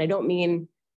language. And I don't mean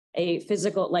a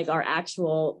physical, like our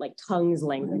actual tongues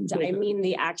language. I mean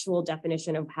the actual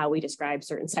definition of how we describe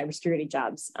certain cybersecurity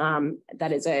jobs.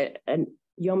 That is a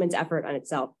yeoman's effort on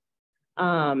itself.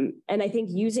 And I think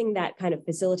using that kind of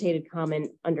facilitated common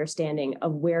understanding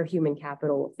of where human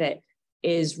capital will fit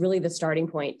is really the starting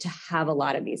point to have a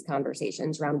lot of these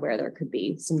conversations around where there could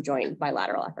be some joint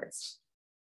bilateral efforts.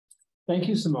 Thank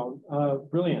you, Simone.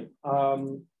 Brilliant.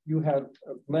 You have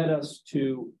led us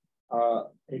to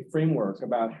a framework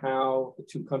about how the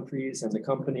two countries and the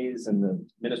companies and the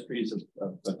ministries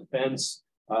of defense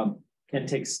can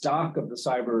take stock of the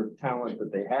cyber talent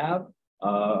that they have,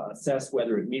 assess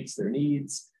whether it meets their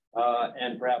needs,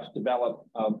 and perhaps develop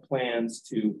plans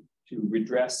to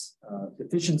redress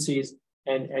deficiencies.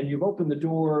 And you've opened the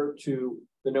door to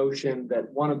the notion that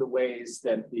one of the ways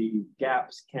that the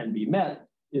gaps can be met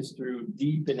is through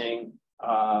deepening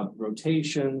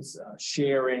rotations,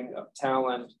 sharing of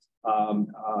talent, and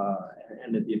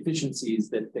the efficiencies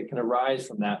that can arise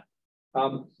from that.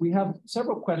 We have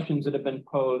several questions that have been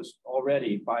posed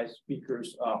already by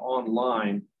speakers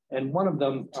online. And one of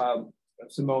them,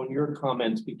 Simone, your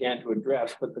comments began to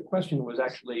address, but the question was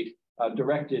actually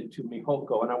directed to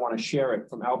Mihoko, and I want to share it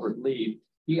from Albert Lee.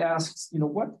 He asks,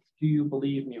 what do you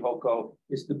believe, Mihoko,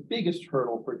 is the biggest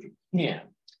hurdle for Japan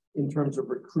in terms of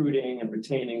recruiting and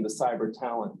retaining the cyber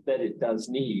talent that it does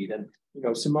need? And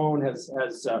Simone has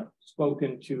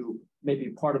spoken to maybe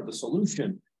part of the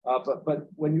solution, but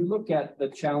when you look at the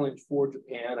challenge for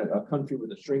Japan, a country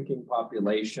with a shrinking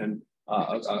population,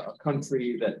 a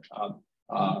country that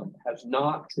has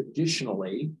not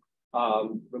traditionally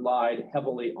relied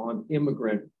heavily on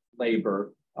immigrant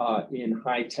labor in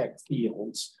high-tech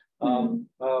fields.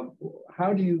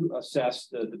 How do you assess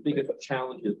the biggest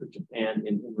challenges for Japan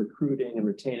in recruiting and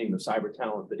retaining the cyber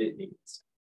talent that it needs?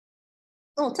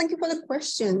 Oh, thank you for the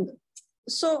question.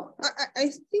 So I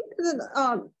think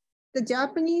that the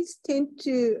Japanese tend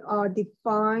to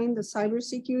define the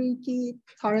cybersecurity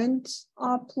talent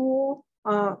pool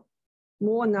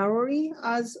more narrowly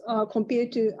as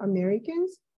compared to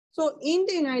Americans. So in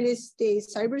the United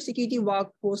States, cybersecurity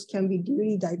workforce can be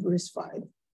really diversified.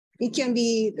 It can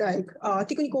be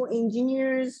technical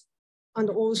engineers and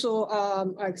also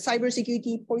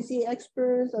cybersecurity policy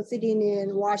experts sitting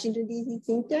in Washington, D.C.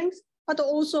 think tanks, but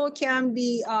also can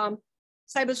be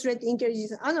cyber threat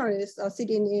intelligence analysts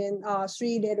sitting in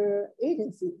three-letter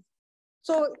agencies.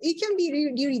 So it can be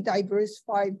really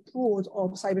diversified pools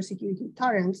of cybersecurity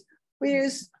talents,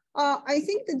 whereas I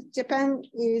think that Japan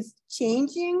is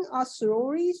changing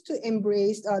slowly to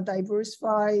embrace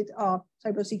diversified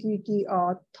cybersecurity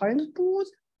talent pools.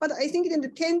 But I think they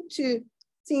tend to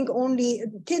only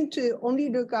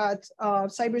look at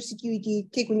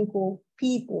cybersecurity technical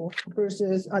people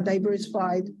versus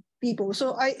diversified people.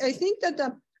 So I think that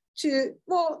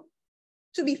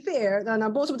to be fair,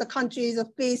 both of the countries are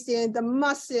facing the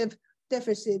massive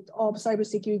deficit of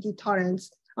cybersecurity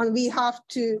talents, and we have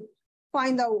to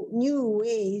find out new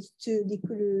ways to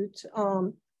recruit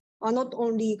not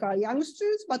only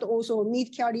youngsters, but also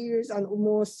mid-careers and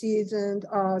more seasoned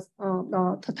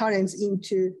talents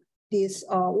into this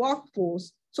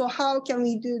workforce. So how can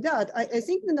we do that? I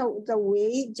think the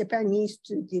way Japan needs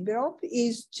to develop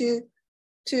is to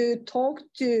talk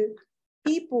to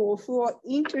people who are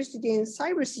interested in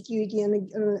cybersecurity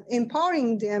and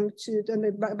empowering them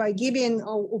by giving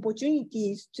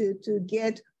opportunities to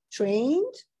get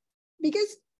trained.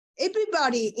 Because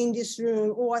everybody in this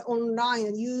room or online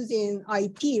are using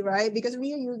IT, right? Because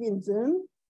we are using Zoom.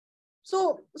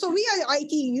 So we are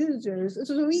IT users.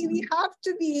 So we have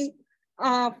to be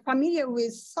familiar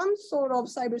with some sort of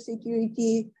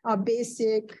cybersecurity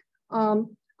basic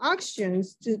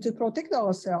actions to protect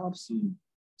ourselves.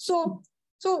 So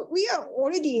we are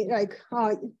already like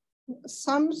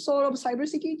some sort of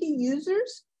cybersecurity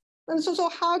users. And so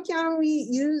how can we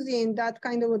using that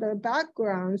kind of the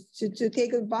backgrounds to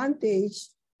take advantage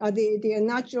their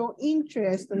natural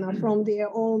interest from their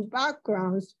own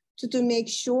backgrounds to make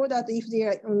sure that if they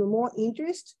are more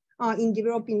interest in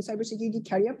developing cybersecurity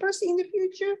career paths in the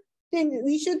future, then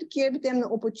we should give them the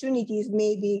opportunities,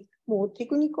 maybe more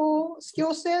technical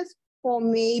skill sets, or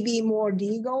maybe more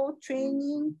legal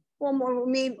training, or more,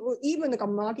 maybe or even like a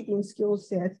marketing skill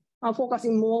set,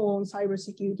 focusing more on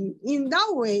cybersecurity. In that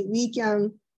way, we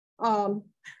can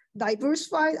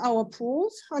diversify our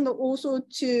pools and also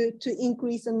to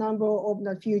increase the number of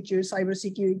the future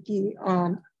cybersecurity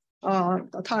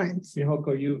talents.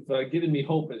 Mihoko, you've given me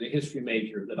hope as a history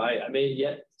major that I may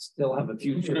yet still have a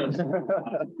future.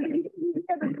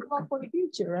 For the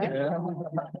future, right?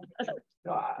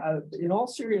 Yeah. In all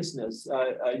seriousness,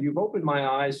 you've opened my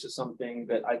eyes to something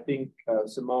that I think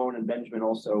Simone and Benjamin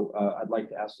also I'd like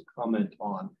to ask a comment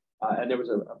on. And there was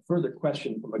a further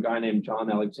question from a guy named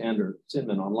John Alexander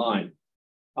Sinman online.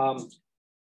 I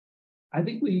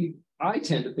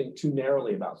tend to think too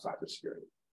narrowly about cybersecurity.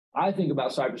 I think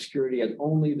about cybersecurity as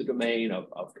only the domain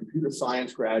of computer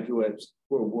science graduates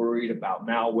who are worried about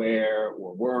malware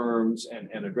or worms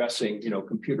and addressing,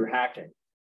 computer hacking.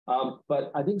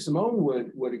 But I think Simone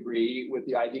would agree with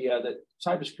the idea that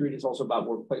cybersecurity is also about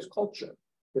workplace culture.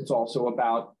 It's also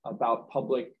about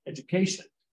public education.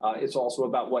 It's also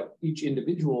about what each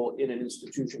individual in an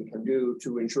institution can do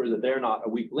to ensure that they're not a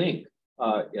weak link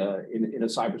in a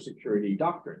cybersecurity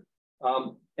doctrine.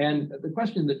 And the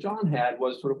question that John had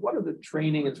was sort of what are the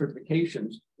training and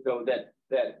certifications that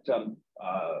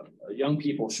young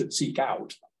people should seek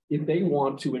out if they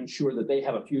want to ensure that they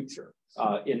have a future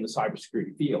in the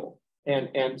cybersecurity field.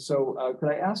 And so could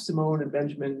I ask Simone and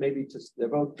Benjamin, maybe they're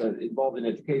both involved in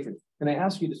education, can I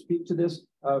ask you to speak to this?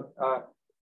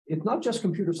 It's not just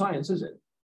computer science, is it?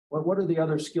 What are the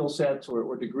other skill sets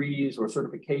or degrees or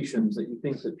certifications that you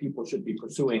think that people should be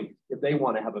pursuing if they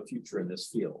want to have a future in this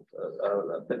field?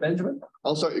 Benjamin?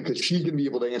 I'll start because she's going to be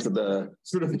able to answer the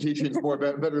certifications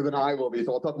better than I will be,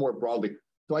 so I'll talk more broadly.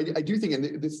 So I do think,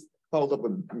 and this follows up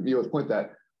with Mio's point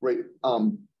that, right,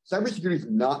 cybersecurity is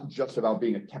not just about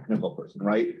being a technical person,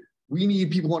 right? We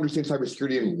need people who understand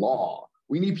cybersecurity and law.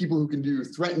 We need people who can do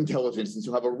threat intelligence and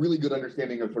who have a really good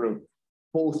understanding of sort of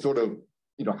both sort of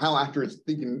how actors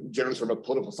think in general sort of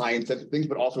political science sense of things,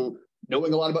 but also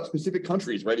knowing a lot about specific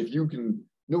countries, right? If you can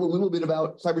know a little bit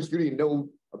about cybersecurity and know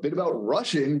a bit about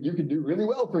Russian, you can do really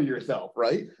well for yourself,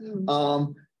 right?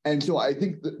 Mm. And so I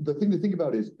think the thing to think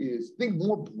about is think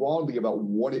more broadly about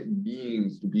what it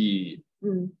means to be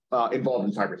involved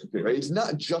in cybersecurity, right? It's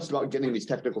not just about getting these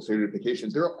technical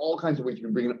certifications. There are all kinds of ways you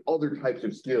can bring in other types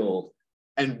of skills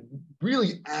and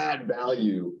really add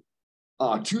value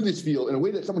to this field in a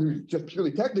way that someone who's just purely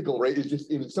technical, right, is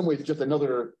just in some ways just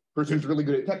another person who's really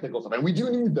good at technical stuff. And we do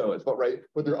need those, but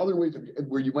there are other ways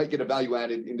where you might get a value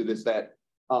added into this that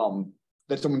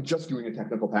someone just doing a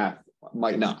technical path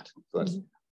might not. So that's...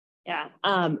 Yeah.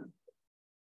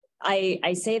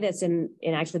 I say this in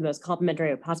actually the most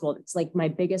complimentary way possible. It's like my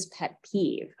biggest pet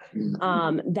peeve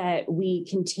that we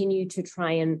continue to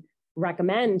try and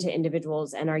recommend to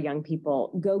individuals and our young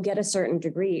people, go get a certain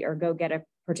degree or go get a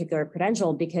particular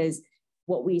credential, because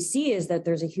what we see is that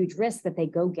there's a huge risk that they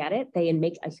go get it, they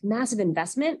make a massive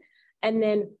investment, and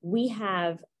then we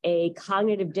have a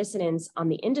cognitive dissonance on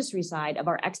the industry side of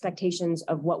our expectations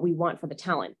of what we want for the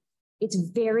talent. It's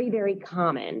very, very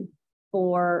common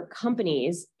for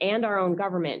companies and our own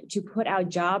government to put out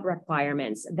job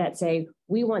requirements that say,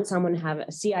 we want someone to have a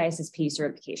CISSP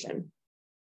certification.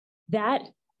 That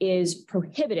is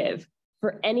prohibitive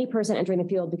for any person entering the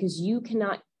field because you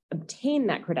cannot obtain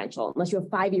that credential unless you have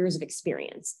 5 years of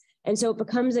experience. And so it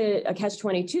becomes a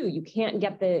catch-22. You can't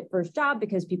get the first job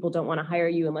because people don't want to hire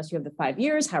you unless you have the 5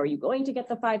 years. How are you going to get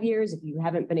the 5 years if you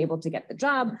haven't been able to get the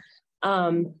job?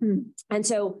 And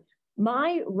so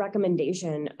my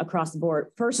recommendation across the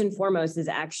board, first and foremost, is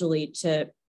actually to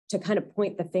kind of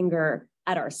point the finger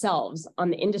at ourselves on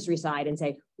the industry side and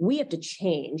say, we have to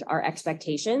change our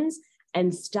expectations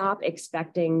and stop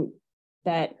expecting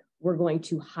that we're going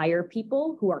to hire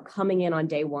people who are coming in on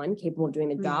day one, capable of doing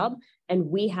the job. And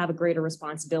we have a greater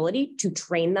responsibility to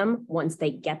train them once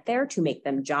they get there to make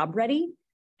them job ready.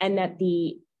 And that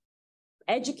the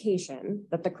education,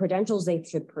 that the credentials they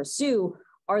should pursue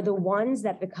are the ones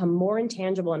that become more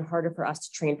intangible and harder for us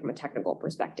to train from a technical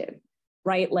perspective,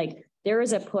 right? Like there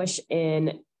is a push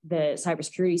in the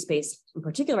cybersecurity space in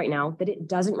particular right now that it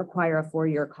doesn't require a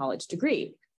 4-year college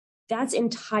degree. That's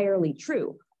entirely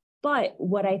true. But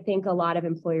what I think a lot of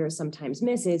employers sometimes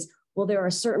miss is, well, there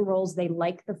are certain roles they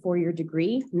like the 4-year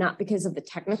degree, not because of the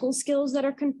technical skills that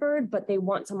are conferred, but they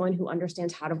want someone who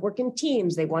understands how to work in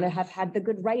teams. They want to have had the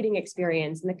good writing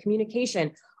experience and the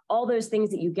communication, all those things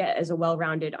that you get as a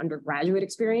well-rounded undergraduate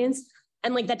experience.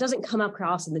 And like that doesn't come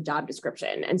across in the job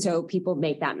description. And so people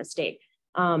make that mistake.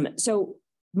 So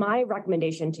my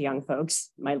recommendation to young folks,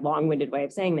 my long-winded way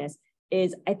of saying this,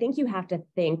 is I think you have to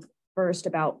think first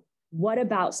about what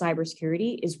about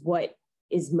cybersecurity is what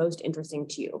is most interesting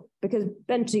to you. Because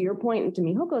Ben, to your point, and to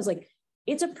Mihoko, is like,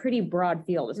 it's a pretty broad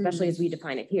field, especially as we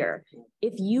define it here.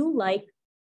 If you like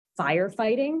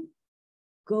firefighting,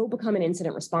 go become an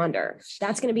incident responder.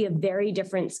 That's going to be a very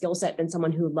different skill set than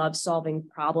someone who loves solving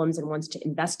problems and wants to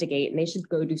investigate. And they should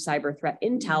go do cyber threat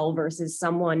intel versus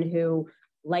someone who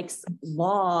likes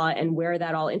law and where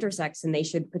that all intersects. And they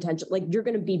should potentially, like, you're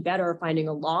going to be better finding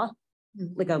a law,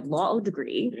 like a law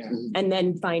degree, and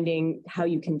then finding how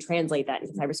you can translate that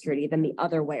into cybersecurity than the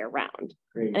other way around.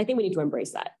 Great. And I think we need to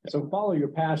embrace that. So follow your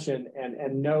passion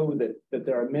and know that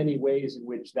there are many ways in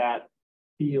which that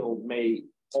field may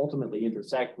ultimately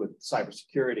intersect with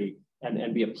cybersecurity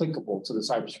and be applicable to the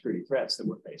cybersecurity threats that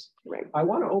we're facing. Right. I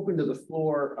want to open to the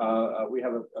floor. We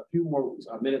have a few more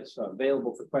minutes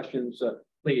available for questions,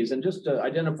 please. And just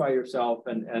identify yourself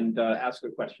and ask a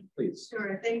question, please.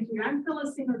 Sure, thank you. I'm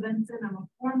Phyllis Singer-Benson. I'm a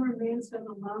former Mansfield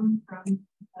alum from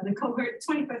the cohort,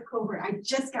 25th cohort. I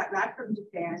just got back from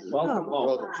Japan.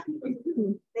 Welcome. Thank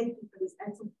you for this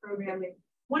excellent program. I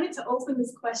wanted to open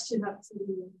this question up to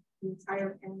the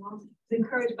entire panel. I was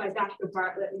encouraged by Dr.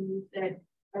 Bartlett when you said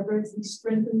diversity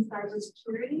strengthens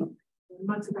cybersecurity.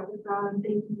 Matsubara,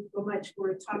 thank you so much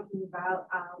for talking about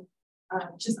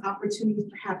just opportunities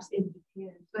perhaps in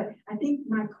Japan. But I think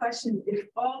my question is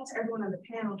all to everyone on the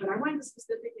panel, but I wanted to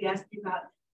specifically ask you about,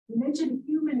 you mentioned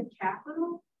human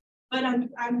capital, but I'm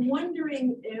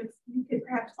wondering if you could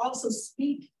perhaps also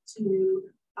speak to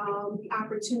the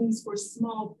opportunities for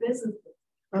small businesses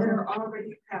that are already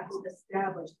perhaps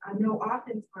established. I know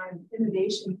oftentimes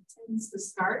innovation tends to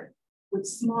start with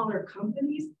smaller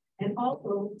companies, and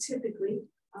also typically,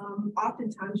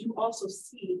 oftentimes you also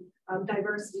see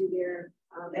diversity there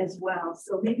as well.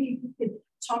 So maybe you could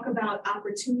talk about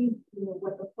opportunities,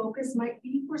 what the focus might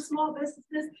be for small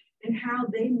businesses and how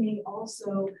they may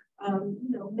also,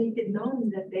 make it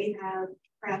known that they have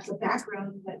perhaps a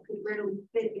background that could readily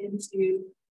fit into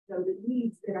the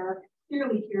needs that are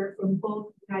clearly here from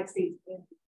both the United States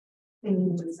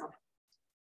and the South.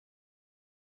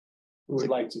 Who would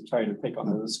like to try to take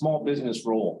on the small business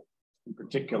role in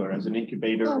particular as an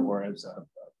incubator or as a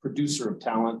producer of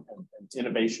talent and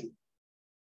innovation?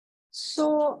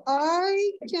 So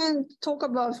I can talk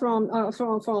about from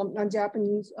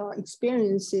Japanese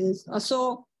experiences.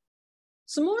 So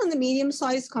small and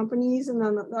medium-sized companies and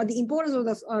the importance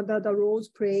of the roles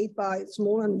played by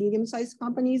small and medium-sized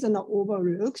companies are not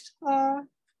overlooked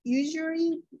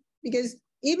usually, because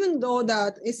even though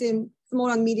that small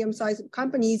and medium-sized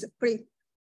companies play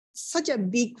such a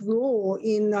big role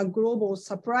in a global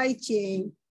supply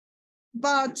chain,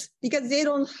 but because they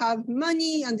don't have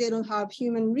money and they don't have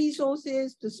human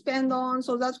resources to spend on,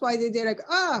 so that's why they're like,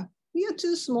 we are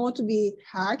too small to be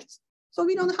hacked, so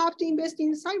we don't have to invest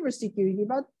in cybersecurity.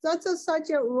 But that's such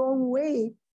a wrong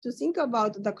way to think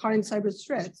about the current cyber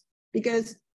threats,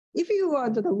 because if you are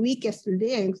the weakest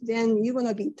link, then you're going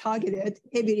to be targeted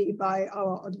heavily by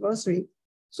our adversary.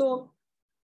 So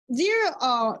there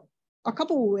are a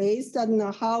couple of ways that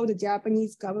how the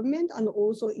Japanese government and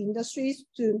also industries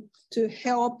to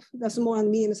help the small and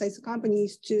medium-sized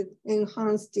companies to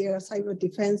enhance their cyber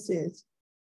defenses.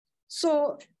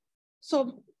 So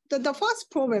the first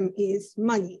problem is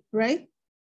money, right?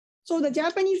 So the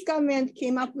Japanese government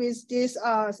came up with this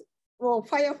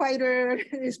firefighter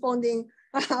responding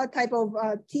type of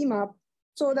team up,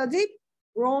 so that they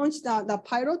launched the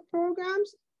pilot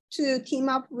programs to team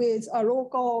up with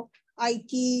local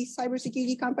IT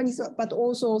cybersecurity companies, but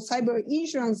also cyber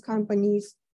insurance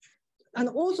companies, and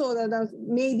also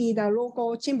maybe the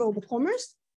local chamber of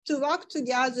commerce to work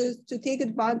together to take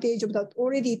advantage of that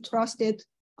already trusted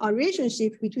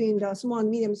relationship between the small and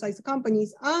medium-sized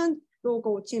companies and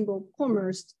local chamber of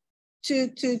commerce to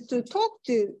talk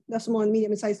to the small and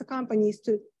medium-sized companies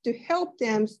to help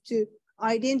them to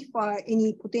identify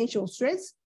any potential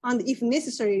threats and, if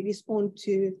necessary, respond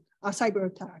to cyber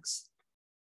attacks.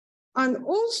 And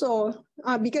also,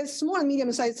 because small and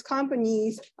medium-sized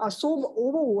companies are so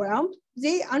overwhelmed,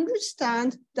 they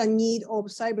understand the need of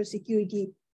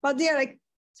cybersecurity, but they're like,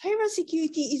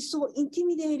 cybersecurity is so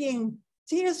intimidating.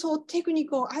 They are so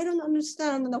technical. I don't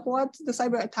understand what the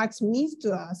cyber attacks means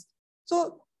to us.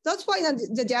 So that's why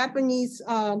the Japanese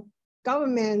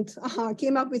government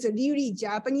came up with a really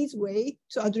Japanese way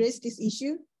to address this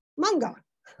issue, manga.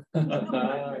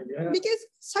 Yeah. Because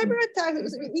cyber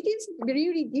attacks, it is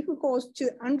really difficult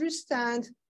to understand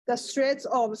the threats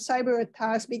of cyber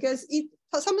attacks because it's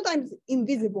sometimes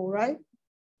invisible, right?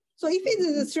 So if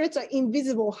the threats are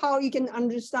invisible, how you can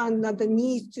understand that the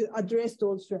need to address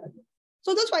those threats?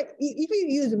 So that's why if you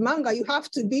use manga, you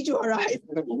have to visualize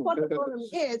what the problem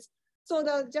is. So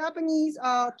the Japanese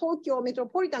Tokyo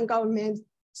metropolitan government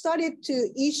started to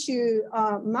issue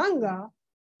manga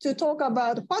to talk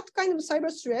about what kind of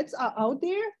cyber threats are out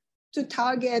there to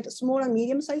target small and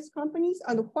medium-sized companies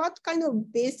and what kind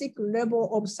of basic level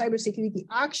of cybersecurity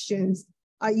actions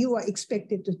you are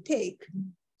expected to take.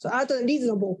 So at a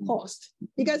reasonable cost,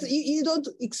 because you don't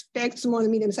expect small and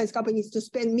medium-sized companies to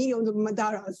spend millions of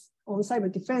dollars on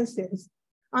cyber defenses.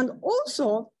 And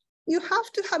also, you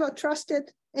have to have a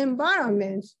trusted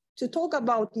environment to talk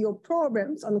about your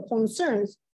problems and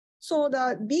concerns. So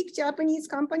the big Japanese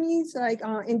companies like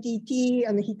NTT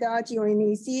and Hitachi or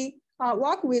NEC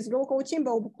work with local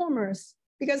chamber of commerce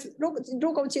because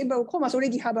local chamber of commerce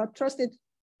already have a trusted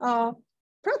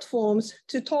platforms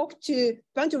to talk to a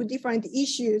bunch of different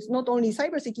issues, not only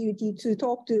cybersecurity, to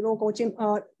talk to local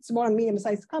small and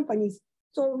medium-sized companies.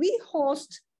 So we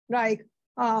host like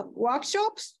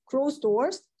workshops, closed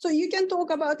doors, so you can talk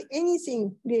about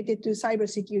anything related to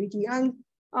cybersecurity. And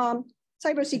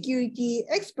cybersecurity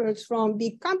experts from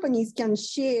big companies can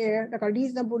share like a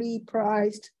reasonably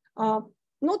priced,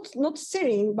 not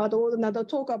selling, but another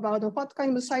talk about what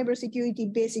kind of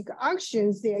cybersecurity basic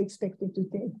actions they are expected to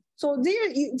take. So there,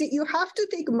 you have to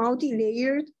take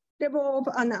multi-layered level of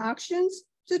actions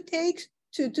to take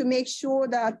to make sure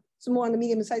that small and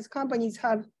medium-sized companies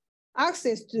have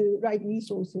access to right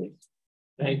resources.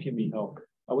 Thank you, Miho.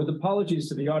 With apologies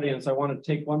to the audience, I want to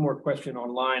take one more question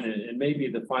online and maybe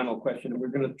the final question. We're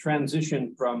going to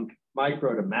transition from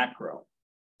micro to macro.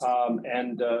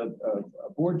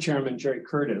 Board Chairman Jerry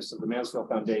Curtis of the Mansfield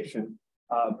Foundation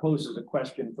poses a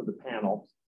question for the panel.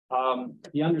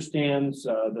 He understands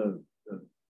the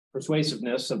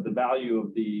persuasiveness of the value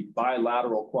of the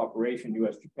bilateral cooperation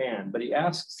U.S.-Japan, but he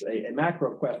asks a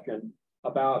macro question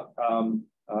about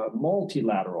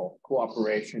multilateral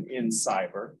cooperation in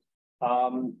cyber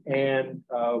and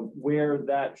where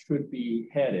that should be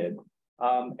headed.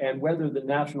 And whether the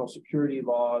national security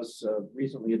laws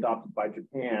recently adopted by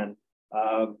Japan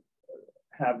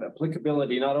have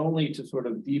applicability not only to sort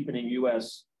of deepening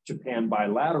U.S.-Japan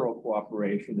bilateral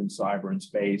cooperation in cyber and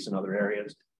space and other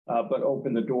areas, but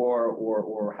open the door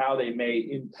or how they may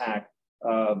impact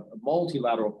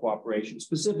multilateral cooperation,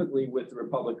 specifically with the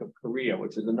Republic of Korea,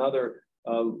 which is another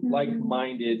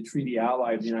like-minded treaty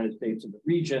ally of the United States in the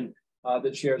region,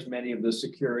 that shares many of the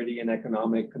security and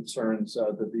economic concerns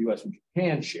that the U.S. and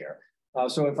Japan share.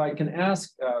 So if I can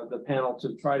ask the panel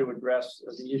to try to address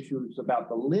the issues about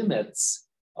the limits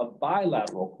of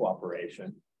bilateral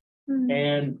cooperation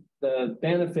and the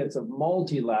benefits of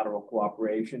multilateral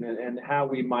cooperation and how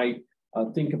we might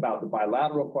think about the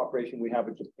bilateral cooperation we have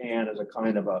with Japan as a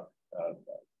kind of a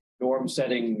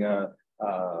norm-setting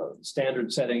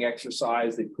standard-setting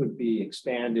exercise that could be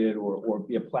expanded or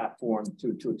be a platform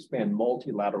to expand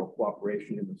multilateral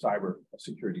cooperation in the cyber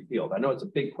security field. I know it's a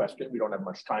big question. We don't have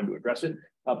much time to address it,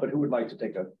 but who would like to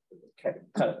take a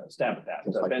stab at that?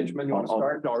 Benjamin, you want to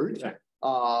start?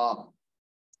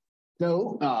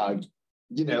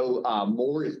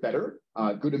 More is better.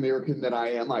 Good American that I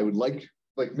am, I would like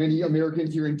many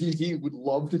Americans here in DC, would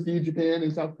love to see Japan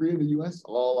and South Korea and the U.S.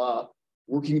 all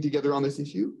working together on this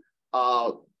issue.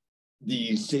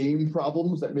 The same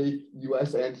problems that make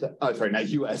U.S.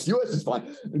 is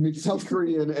fine. It makes South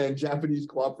Korean and Japanese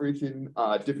cooperation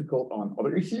difficult on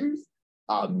other issues,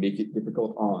 make it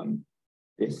difficult on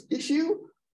this issue.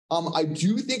 I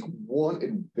do think one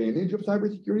advantage of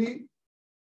cybersecurity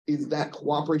is that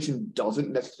cooperation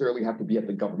doesn't necessarily have to be at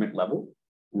the government level,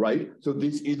 right? So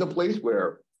this is a place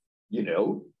where,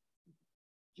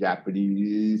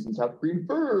 Japanese and South Korean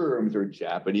firms or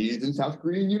Japanese and South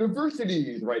Korean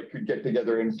universities, right, could get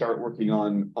together and start working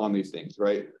on these things,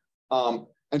 right? And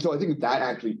so I think that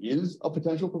actually is a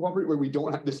potential for cooperation where we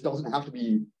don't have, this doesn't have to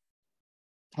be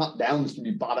top down, this can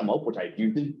be bottom up, which I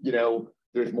do think,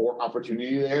 there's more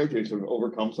opportunity there to sort of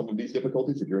overcome some of these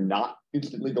difficulties if you're not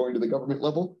instantly going to the government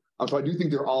level. So I do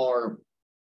think there are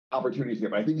opportunities here.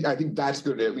 But I think that's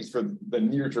going to, at least for the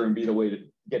near term, be the way to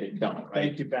get it done. Right?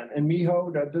 Thank you, Ben. And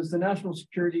Miho, does the national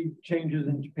security changes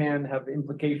in Japan have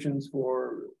implications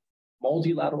for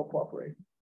multilateral cooperation?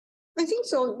 I think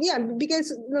so, yeah,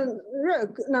 because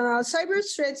look, cyber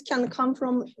threats can come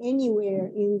from anywhere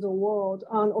in the world.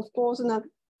 And of course,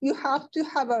 you have to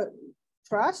have a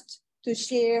trust to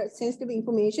share sensitive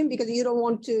information because you don't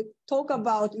want to talk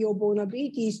about your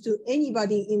vulnerabilities to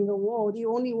anybody in the world.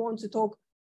 You only want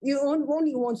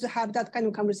to have that kind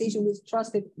of conversation with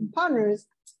trusted partners.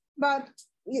 But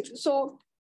so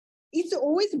it's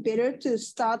always better to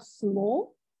start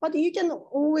small. But you can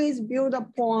always build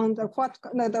upon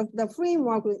the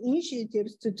framework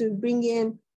initiatives to bring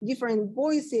in different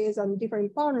voices and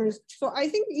different partners. So I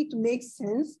think it makes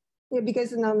sense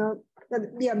because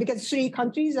because 3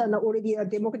 countries are already a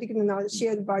democratic and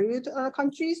shared valued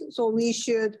countries. So we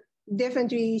should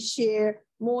definitely share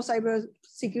more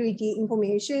cybersecurity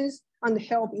information and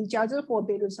help each other for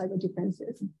better cyber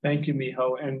defenses. Thank you,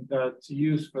 Miho. And to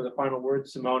use for the final word,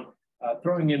 Simone,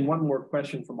 throwing in one more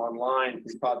question from online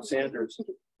from Todd Sanders.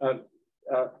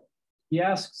 He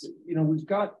asks, we've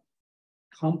got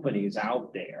companies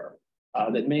out there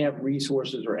that may have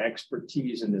resources or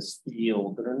expertise in this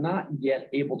field that are not yet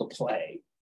able to play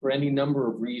for any number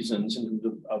of reasons in terms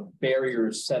of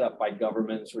barriers set up by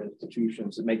governments or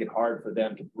institutions that make it hard for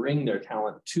them to bring their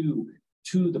talent to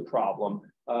the problem.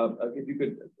 If you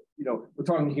could, we're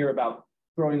talking here about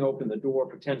throwing open the door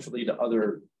potentially to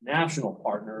other national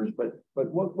partners, but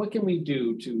what can we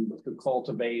do to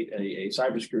cultivate a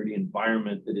cybersecurity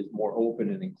environment that is more open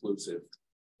and inclusive?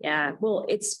 Yeah, well,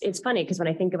 it's funny because when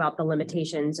I think about the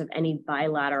limitations of any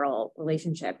bilateral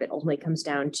relationship, it ultimately comes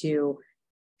down to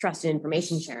trust and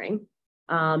information sharing.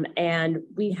 And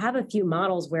we have a few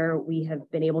models where we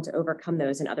have been able to overcome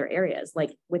those in other areas,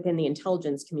 like within the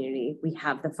intelligence community, we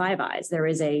have the Five Eyes. There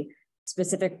is a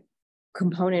specific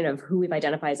component of who we've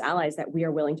identified as allies that we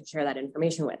are willing to share that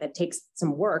information with. It takes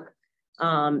some work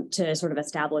to sort of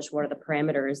establish what are the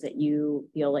parameters that you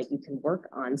feel like you can work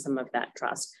on some of that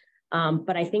trust.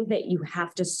 But I think that you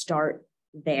have to start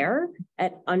there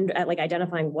at like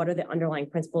identifying what are the underlying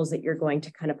principles that you're going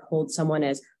to kind of hold someone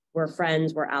as we're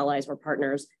friends, we're allies, we're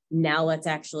partners. Now let's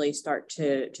actually start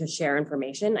to share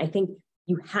information. I think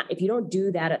if you don't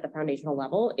do that at the foundational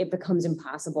level, it becomes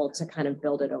impossible to kind of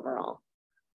build it overall.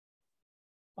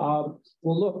 Well,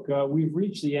 look, we've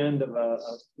reached the end of a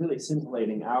really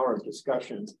scintillating hour of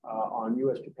discussion on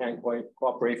U.S. Japan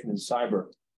cooperation in cyber.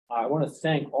 I want to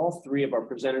thank all 3 of our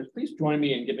presenters. Please join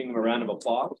me in giving them a round of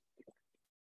applause.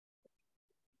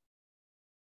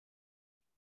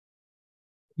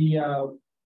 The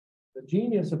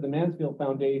genius of the Mansfield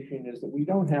Foundation is that we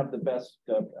don't have the best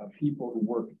people who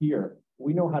work here.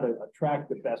 We know how to attract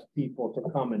the best people to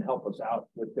come and help us out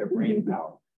with their brain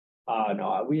power.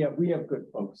 No, we have good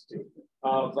folks too,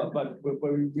 but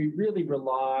we really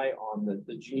rely on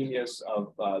the genius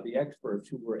of the experts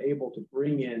who were able to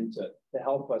bring in to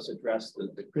help us address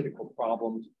the critical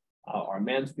problems. Our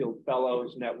Mansfield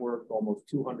Fellows Network, almost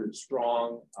 200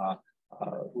 strong,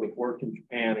 who have worked in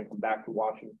Japan and come back to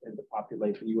Washington to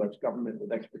populate the U.S. government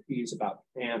with expertise about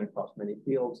Japan across many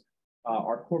fields.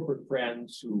 Our corporate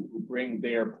friends who bring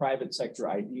their private sector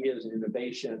ideas and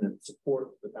innovation and support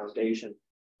the foundation.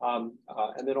 And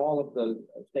then all of the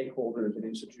stakeholders and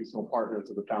institutional partners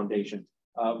of the foundation.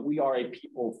 We are a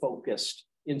people-focused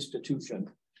institution.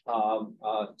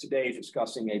 Today,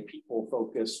 discussing a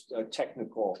people-focused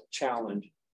technical challenge.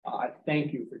 I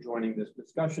thank you for joining this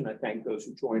discussion. I thank those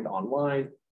who joined online.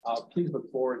 Please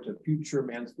look forward to future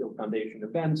Mansfield Foundation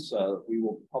events. We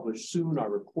will publish soon our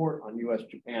report on U.S.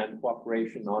 Japan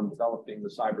cooperation on developing the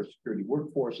cybersecurity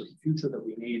workforce as the future that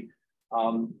we need.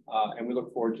 And we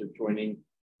look forward to joining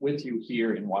with you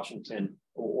here in Washington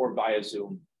or via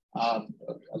Zoom,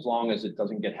 as long as it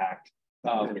doesn't get hacked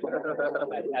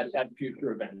at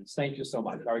future events. Thank you so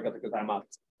much. Arigatou gozaimasu.